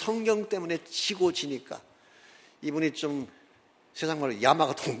있는데 성경 때문에 치고 지니까 이분이 좀 세상 말로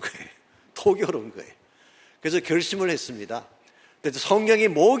야마가 돈 거예요. 토기 오른 거예요. 그래서 결심을 했습니다. 그래서 성경이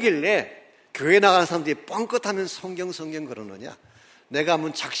뭐길래 교회 나가는 사람들이 뻥끗하면 성경 그러느냐, 내가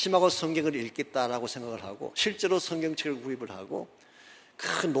한번 작심하고 성경을 읽겠다라고 생각을 하고 실제로 성경책을 구입을 하고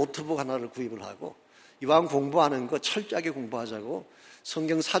큰 노트북 하나를 구입을 하고 이왕 공부하는 거 철저하게 공부하자고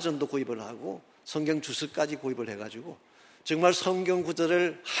성경 사전도 구입을 하고 성경 주석까지 구입을 해가지고 정말 성경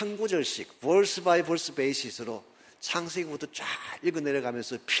구절을 한 구절씩 verse by verse basis로 창세기부터 쫙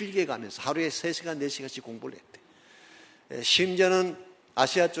읽어내려가면서 필기해가면서 하루에 3시간 4시간씩 공부를 했대. 심지어는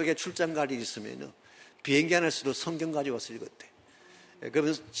아시아 쪽에 출장 갈 일이 있으면 비행기 안에서도 성경 가져와서 읽었대.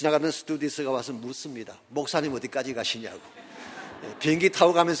 그러면 지나가는 스튜디오스가 와서 묻습니다. 목사님 어디까지 가시냐고. 비행기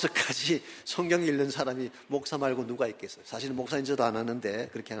타고 가면서까지 성경 읽는 사람이 목사 말고 누가 있겠어요. 사실은 목사인 저도 안 하는데,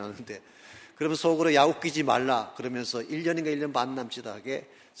 그렇게 안 하는데, 그러면 속으로 야 웃기지 말라 그러면서 1년인가 1년 반 남짓 하게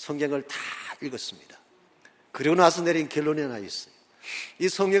성경을 다 읽었습니다. 그리고 나서 내린 결론이 하나 있어요. 이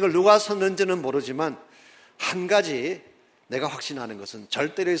성경을 누가 썼는지는 모르지만 한 가지 내가 확신하는 것은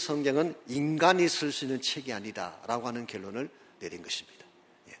절대로 이 성경은 인간이 쓸 수 있는 책이 아니다라고 하는 결론을 내린 것입니다.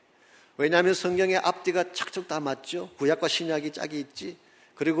 왜냐하면 성경의 앞뒤가 착착 다 맞죠. 구약과 신약이 짝이 있지.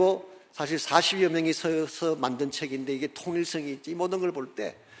 그리고 사실 40여 명이 서서 만든 책인데 이게 통일성이 있지. 이 모든 걸 볼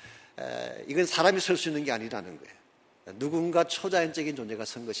때 이건 사람이 쓸 수 있는 게 아니라는 거예요. 누군가 초자연적인 존재가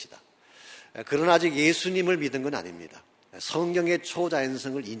쓴 것이다. 그러나 아직 예수님을 믿은 건 아닙니다. 성경의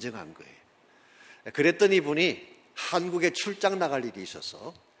초자연성을 인정한 거예요. 그랬더니 이분이 한국에 출장 나갈 일이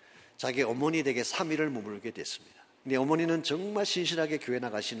있어서 자기 어머니 댁에 3일을 머물게 됐습니다. 근데 어머니는 정말 신실하게 교회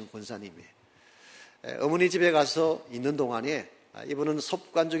나가시는 권사님이에요. 어머니 집에 가서 있는 동안에 이분은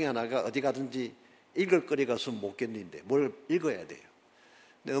습관 중에 하나가 어디 가든지 읽을 거리가 없으면 못 견딘데 뭘 읽어야 돼요.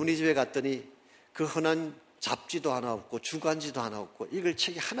 근데 어머니 집에 갔더니 그 흔한 잡지도 하나 없고 주간지도 하나 없고 읽을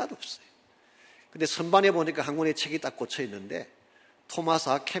책이 하나도 없어요. 근데 선반에 보니까 한 권의 책이 딱 꽂혀 있는데 토마스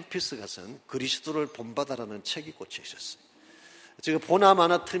아 캠피스가 쓴 그리스도를 본받아라는 책이 꽂혀 있었어요. 제가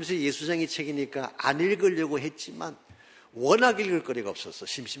보나마나 틀림없이 예수쟁이 책이니까 안 읽으려고 했지만 워낙 읽을 거리가 없어서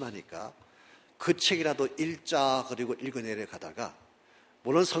심심하니까 그 책이라도 읽자 그리고 읽어내려 가다가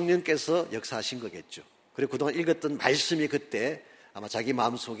물론 성령께서 역사하신 거겠죠. 그리고 그동안 읽었던 말씀이 그때 아마 자기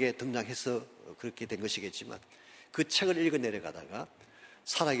마음속에 등장해서 그렇게 된 것이겠지만 그 책을 읽어내려 가다가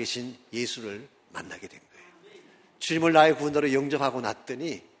살아계신 예수를 만나게 된 거예요. 주님을 나의 구원자로 영접하고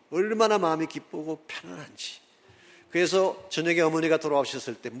났더니 얼마나 마음이 기쁘고 편안한지. 그래서 저녁에 어머니가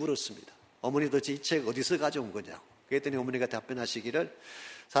돌아오셨을 때 물었습니다. 어머니 도대체 이 책 어디서 가져온 거냐고. 그랬더니 어머니가 답변하시기를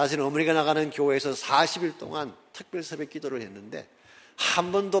사실은 어머니가 나가는 교회에서 40일 동안 특별 새벽 기도를 했는데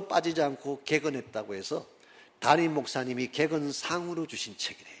한 번도 빠지지 않고 개건했다고 해서 담임 목사님이 개건상으로 주신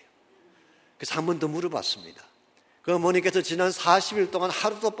책이래요. 그래서 한 번 더 물어봤습니다. 그 어머니께서 지난 40일 동안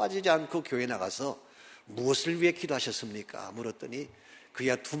하루도 빠지지 않고 교회 나가서 무엇을 위해 기도하셨습니까? 물었더니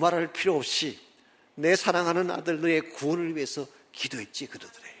그야 두말할 필요 없이 내 사랑하는 아들 너의 구원을 위해서 기도했지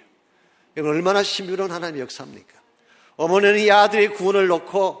그러더래요. 이건 얼마나 신비로운 하나님의 역사입니까? 어머니는 이 아들의 구원을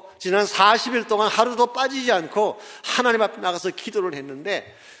놓고 지난 40일 동안 하루도 빠지지 않고 하나님 앞에 나가서 기도를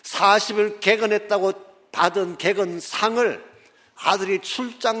했는데 40일 개건했다고 받은 개건상을 아들이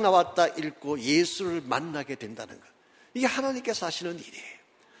출장 나왔다 읽고 예수를 만나게 된다는 것. 이게 하나님께서 하시는 일이에요.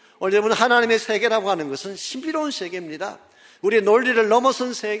 여러분, 하나님의 세계라고 하는 것은 신비로운 세계입니다. 우리의 논리를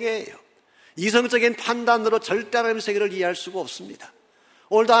넘어선 세계예요. 이성적인 판단으로 절대 하나님의 세계를 이해할 수가 없습니다.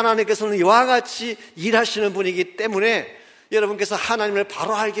 오늘도 하나님께서는 이와 같이 일하시는 분이기 때문에 여러분께서 하나님을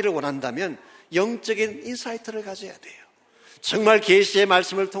바로 알기를 원한다면 영적인 인사이트를 가져야 돼요. 정말 계시의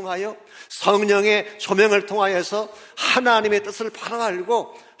말씀을 통하여 성령의 조명을 통하여서 하나님의 뜻을 바로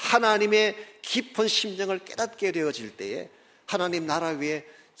알고 하나님의 깊은 심정을 깨닫게 되어질 때에 하나님 나라 위에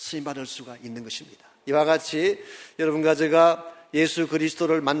쓰임받을 수가 있는 것입니다. 이와 같이 여러분과 제가 예수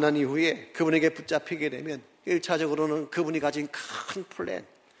그리스도를 만난 이후에 그분에게 붙잡히게 되면 1차적으로는 그분이 가진 큰 플랜,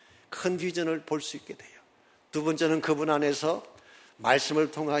 큰 비전을 볼 수 있게 돼요. 두 번째는 그분 안에서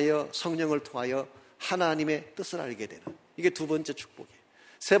말씀을 통하여 성령을 통하여 하나님의 뜻을 알게 되는, 이게 두 번째 축복이에요.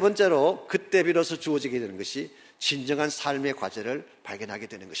 세 번째로 그때 비로소 주어지게 되는 것이 진정한 삶의 과제를 발견하게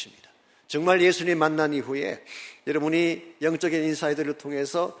되는 것입니다. 정말 예수님 만난 이후에 여러분이 영적인 인사이트를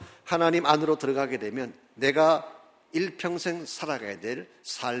통해서 하나님 안으로 들어가게 되면 내가 일평생 살아가야 될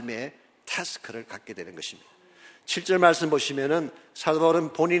삶의 태스크를 갖게 되는 것입니다. 7절 말씀 보시면은 사도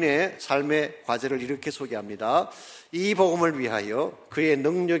바울은 본인의 삶의 과제를 이렇게 소개합니다. 이 복음을 위하여 그의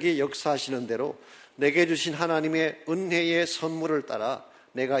능력이 역사하시는 대로 내게 주신 하나님의 은혜의 선물을 따라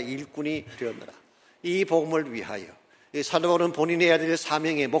내가 일꾼이 되었노라. 이 복음을 위하여, 이 사도 바울은 본인이 해야 될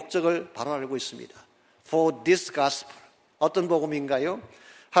사명의 목적을 바로 알고 있습니다. For this gospel. 어떤 복음인가요?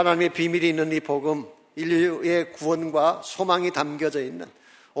 하나님의 비밀이 있는 이 복음, 인류의 구원과 소망이 담겨져 있는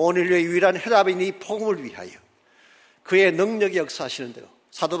온 인류의 유일한 해답인 이 복음을 위하여 그의 능력이 역사하시는 대로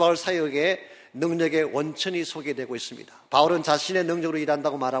사도 바울 사역의 능력의 원천이 소개되고 있습니다. 바울은 자신의 능력으로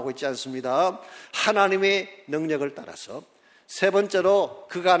일한다고 말하고 있지 않습니다. 하나님의 능력을 따라서. 세 번째로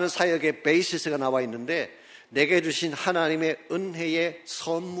그가 하는 사역의 베이시스가 나와 있는데 내게 주신 하나님의 은혜의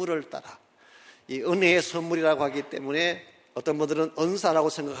선물을 따라. 이 은혜의 선물이라고 하기 때문에 어떤 분들은 은사라고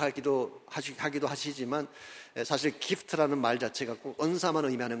생각하기도 하시지만 사실 기프트라는 말 자체가 꼭 은사만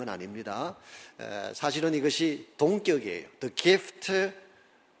의미하는 건 아닙니다. 사실은 이것이 동격이에요. The gift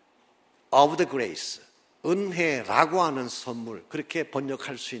of the grace. 은혜라고 하는 선물, 그렇게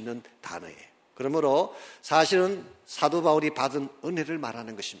번역할 수 있는 단어예요. 그러므로 사실은 사도 바울이 받은 은혜를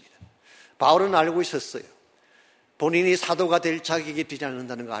말하는 것입니다. 바울은 알고 있었어요. 본인이 사도가 될 자격이 되지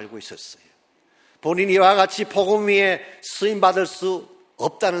않는다는 걸 알고 있었어요. 본인이 이와 같이 복음 위에 쓰임받을 수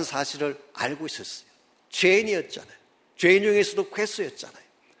없다는 사실을 알고 있었어요. 죄인이었잖아요. 죄인 중에서도 괴수였잖아요.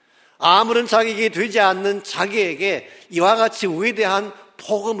 아무런 자격이 되지 않는 자기에게 이와 같이 위대한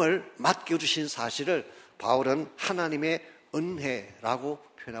복음을 맡겨주신 사실을 바울은 하나님의 은혜라고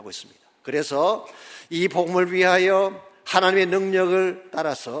표현하고 있습니다. 그래서 이 복음을 위하여 하나님의 능력을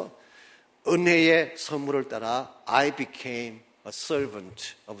따라서 은혜의 선물을 따라 I became a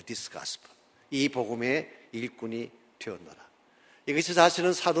servant of this gospel. 이 복음의 일꾼이 되었노라. 이것이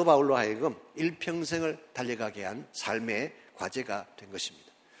사실은 사도 바울로 하여금 일평생을 달려가게 한 삶의 과제가 된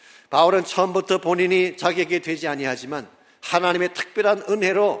것입니다. 바울은 처음부터 본인이 자격이 되지 아니하지만 하나님의 특별한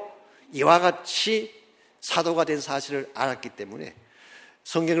은혜로 이와 같이 사도가 된 사실을 알았기 때문에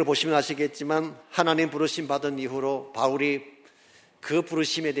성경을 보시면 아시겠지만 하나님 부르심 받은 이후로 바울이 그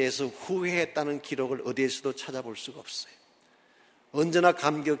부르심에 대해서 후회했다는 기록을 어디에서도 찾아볼 수가 없어요. 언제나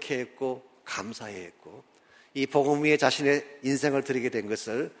감격해했고 감사해했고 이 복음 위에 자신의 인생을 드리게 된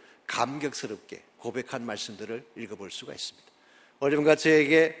것을 감격스럽게 고백한 말씀들을 읽어볼 수가 있습니다. 여러분과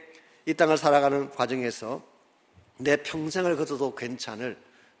저에게 이 땅을 살아가는 과정에서 내 평생을 거둬도 괜찮을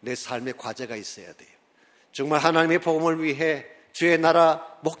내 삶의 과제가 있어야 돼요. 정말 하나님의 복음을 위해 주의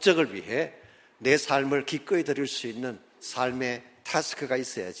나라 목적을 위해 내 삶을 기꺼이 드릴 수 있는 삶의 타스크가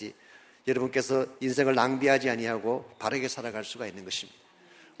있어야지 여러분께서 인생을 낭비하지 아니하고 바르게 살아갈 수가 있는 것입니다.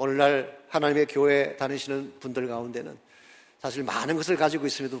 오늘날 하나님의 교회 다니시는 분들 가운데는 사실 많은 것을 가지고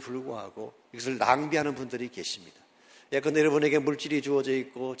있음에도 불구하고 이것을 낭비하는 분들이 계십니다. 예컨대 여러분에게 물질이 주어져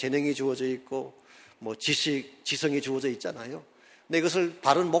있고 재능이 주어져 있고 뭐 지성이 주어져 있잖아요. 근데 이것을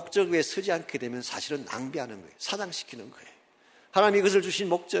바른 목적 위에 쓰지 않게 되면 사실은 낭비하는 거예요. 사장시키는 거예요. 하나님이 이것을 주신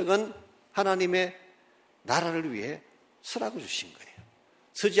목적은 하나님의 나라를 위해 쓰라고 주신 거예요.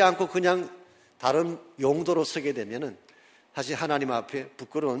 쓰지 않고 그냥 다른 용도로 쓰게 되면은 사실 하나님 앞에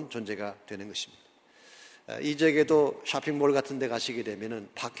부끄러운 존재가 되는 것입니다. 이 지역에도 쇼핑몰 같은 데 가시게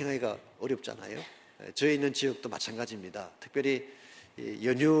되면은 파킹하기가 어렵잖아요. 저희 있는 지역도 마찬가지입니다. 특별히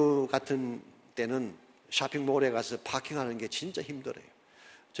연휴 같은 때는 쇼핑몰에 가서 파킹하는 게 진짜 힘들어요.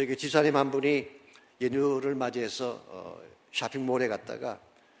 저희 집사님 한 분이 연휴를 맞이해서 쇼핑몰에 갔다가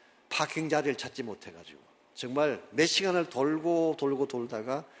파킹 자리를 찾지 못해가지고 정말 몇 시간을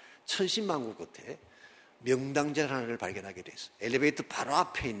돌다가 천신만고 끝에 명당제 하나를 발견하게 됐어요. 엘리베이터 바로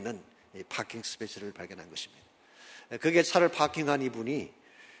앞에 있는 이 파킹 스페이스를 발견한 것입니다. 그게 차를 파킹한 이분이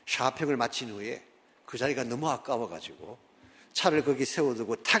쇼핑을 마친 후에 그 자리가 너무 아까워가지고 차를 거기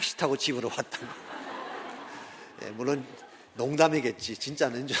세워두고 택시 타고 집으로 왔다고. 물론 농담이겠지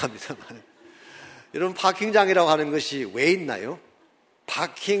진짜는 줄 압니다만 여러분 파킹장이라고 하는 것이 왜 있나요?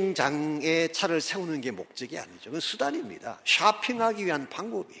 파킹장에 차를 세우는 게 목적이 아니죠. 그건 수단입니다. 쇼핑하기 위한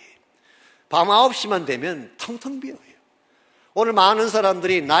방법이에요. 밤 9시만 되면 텅텅 비어요. 오늘 많은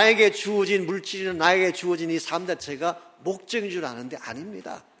사람들이 나에게 주어진 물질이나 나에게 주어진 이 삶 자체가 목적인 줄 아는데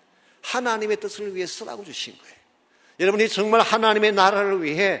아닙니다. 하나님의 뜻을 위해 쓰라고 주신 거예요. 여러분이 정말 하나님의 나라를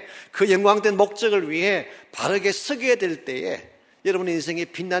위해 그 영광된 목적을 위해 바르게 쓰게 될 때에 여러분의 인생이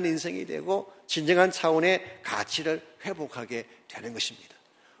빛나는 인생이 되고 진정한 차원의 가치를 회복하게 되는 것입니다.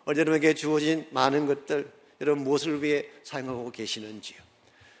 여러분에게 주어진 많은 것들, 여러분 무엇을 위해 사용하고 계시는지요?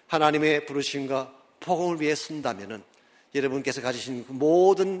 하나님의 부르심과 복음을 위해 쓴다면은 여러분께서 가지신 그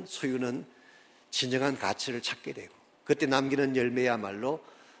모든 소유는 진정한 가치를 찾게 되고 그때 남기는 열매야말로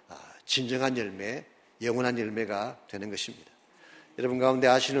진정한 열매, 영원한 열매가 되는 것입니다. 여러분 가운데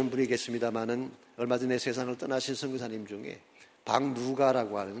아시는 분이 계십니다마는 얼마 전에 세상을 떠나신 선교사님 중에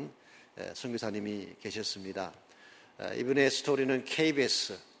박누가라고 하는 선교사님이 계셨습니다. 이분의 스토리는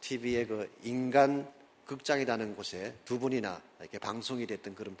KBS TV의 그 인간 극장이라는 곳에 두 분이나 이렇게 방송이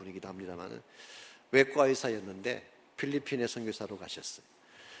됐던 그런 분이기도 합니다만 외과 의사였는데 필리핀의 선교사로 가셨어요.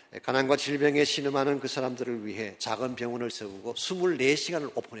 가난과 질병에 신음하는 그 사람들을 위해 작은 병원을 세우고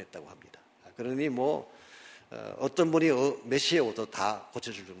 24시간을 오픈했다고 합니다. 그러니 어떤 분이 몇 시에 오도 다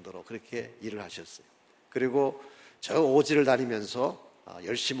고쳐줄 정도로 그렇게 일을 하셨어요. 그리고 저 오지를 다니면서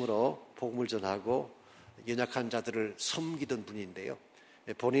열심으로 복음을 전하고 연약한 자들을 섬기던 분인데요.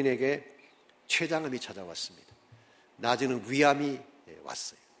 본인에게 췌장암이 찾아왔습니다. 나중에는 위암이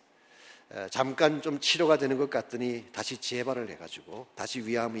왔어요. 잠깐 좀 치료가 되는 것 같더니 다시 재발을 해가지고 다시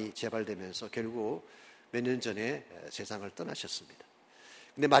위암이 재발되면서 결국 몇 년 전에 세상을 떠나셨습니다.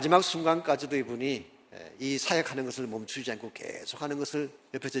 근데 마지막 순간까지도 이분이 이 사역하는 것을 멈추지 않고 계속하는 것을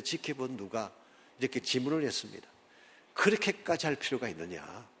옆에서 지켜본 누가 이렇게 질문을 했습니다. 그렇게까지 할 필요가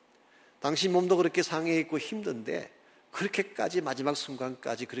있느냐? 당신 몸도 그렇게 상해 있고 힘든데 그렇게까지 마지막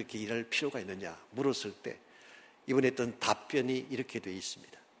순간까지 그렇게 일할 필요가 있느냐? 물었을 때 이분이 했던 답변이 이렇게 되어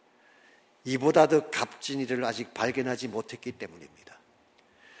있습니다. 이보다 더 값진 일을 아직 발견하지 못했기 때문입니다.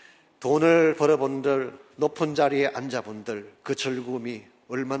 돈을 벌어본들, 높은 자리에 앉아본들 그 즐거움이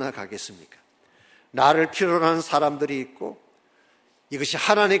얼마나 가겠습니까? 나를 필요로 하는 사람들이 있고 이것이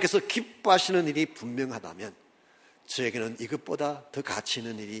하나님께서 기뻐하시는 일이 분명하다면 저에게는 이것보다 더 가치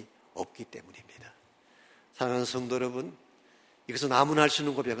있는 일이 없기 때문입니다. 사랑하는 성도 여러분, 이것은 아무나 할 수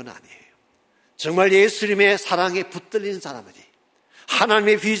있는 고백은 아니에요. 정말 예수님의 사랑에 붙들린 사람들이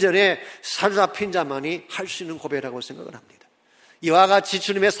하나님의 비전에 사로잡힌 자만이 할 수 있는 고백이라고 생각을 합니다. 이와 같이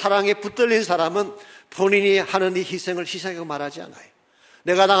주님의 사랑에 붙들린 사람은 본인이 하는 이 희생을 희생하고 말하지 않아요.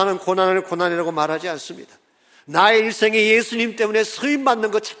 내가 당하는 고난을 고난이라고 말하지 않습니다. 나의 일생에 예수님 때문에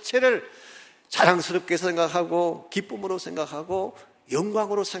쓰임받는 것 자체를 자랑스럽게 생각하고 기쁨으로 생각하고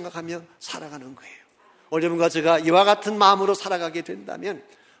영광으로 생각하며 살아가는 거예요. 오늘 여러분과 제가 이와 같은 마음으로 살아가게 된다면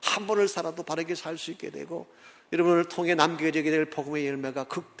한 번을 살아도 바르게 살 수 있게 되고 여러분을 통해 남겨지게 될 복음의 열매가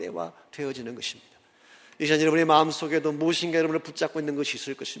극대화되어지는 것입니다. 이 시간 여러분의 마음속에도 무엇인가 여러분을 붙잡고 있는 것이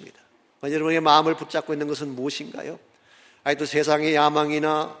있을 것입니다. 여러분의 마음을 붙잡고 있는 것은 무엇인가요? 아직도 세상의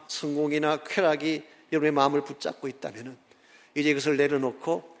야망이나 성공이나 쾌락이 여러분의 마음을 붙잡고 있다면 이제 이것을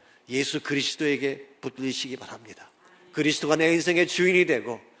내려놓고 예수 그리스도에게 붙들리시기 바랍니다. 그리스도가 내 인생의 주인이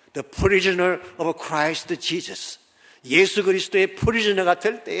되고 The prisoner of Christ Jesus, 예수 그리스도의 프리즈너가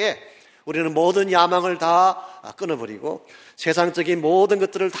될 때에 우리는 모든 야망을 다 끊어버리고 세상적인 모든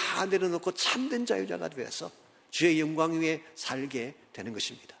것들을 다 내려놓고 참된 자유자가 되어서 주의 영광 위에 살게 되는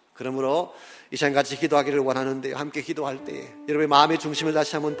것입니다. 그러므로 이 시간 같이 기도하기를 원하는데요, 함께 기도할 때에 여러분의 마음의 중심을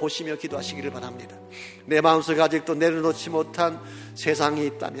다시 한번 보시며 기도하시기를 바랍니다. 내 마음속에 아직도 내려놓지 못한 세상이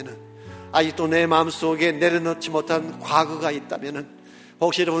있다면, 아직도 내 마음속에 내려놓지 못한 과거가 있다면,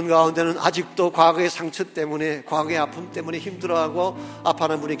 혹시 여러분 가운데는 아직도 과거의 상처 때문에, 과거의 아픔 때문에 힘들어하고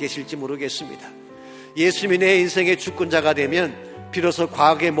아파하는 분이 계실지 모르겠습니다. 예수님이 내 인생의 주권자가 되면 비로소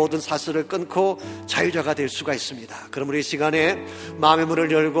과거의 모든 사슬을 끊고 자유자가 될 수가 있습니다. 그러므로 이 시간에 마음의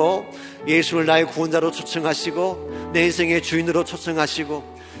문을 열고 예수를 나의 구원자로 초청하시고 내 인생의 주인으로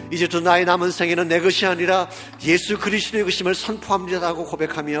초청하시고 이제부터 나의 남은 생에는 내 것이 아니라 예수 그리스도의 것임을 선포합니다라고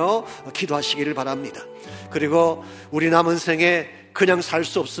고백하며 기도하시기를 바랍니다. 그리고 우리 남은 생에 그냥 살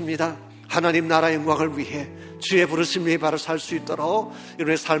수 없습니다. 하나님 나라 영광을 위해 주의 부르심 위에 바로 살 수 있도록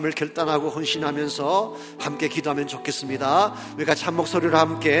여러분의 삶을 결단하고 헌신하면서 함께 기도하면 좋겠습니다. 우리 같이 한 목소리로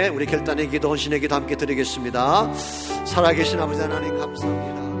함께 우리 결단의 기도, 헌신의 기도 함께 드리겠습니다. 살아계신 아버지 하나님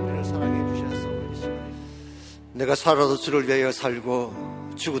감사합니다. 우리를 사랑해 주셔서 내가 살아도 주를 위하여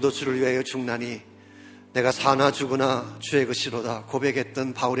살고 죽어도 주를 위하여 죽나니 내가 사나 죽으나 주의 것이로다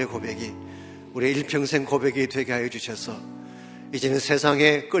고백했던 바울의 고백이 우리의 일평생 고백이 되게 하여 주셔서 이제는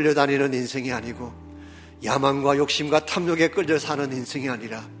세상에 끌려다니는 인생이 아니고 야망과 욕심과 탐욕에 끌려 사는 인생이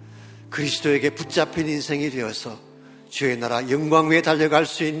아니라 그리스도에게 붙잡힌 인생이 되어서 주의 나라 영광 위에 달려갈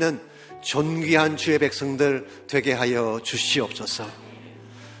수 있는 존귀한 주의 백성들 되게 하여 주시옵소서.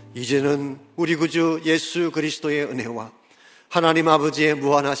 이제는 우리 구주 예수 그리스도의 은혜와 하나님 아버지의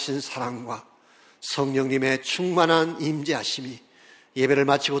무한하신 사랑과 성령님의 충만한 임재하심이 예배를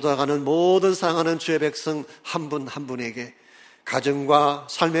마치고 돌아가는 모든 사랑하는 주의 백성 한 분 한 분에게 가정과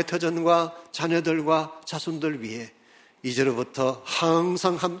삶의 터전과 자녀들과 자손들 위해 이제로부터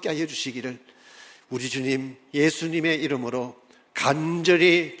항상 함께하여 주시기를 우리 주님 예수님의 이름으로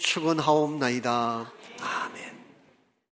간절히 축원하옵나이다.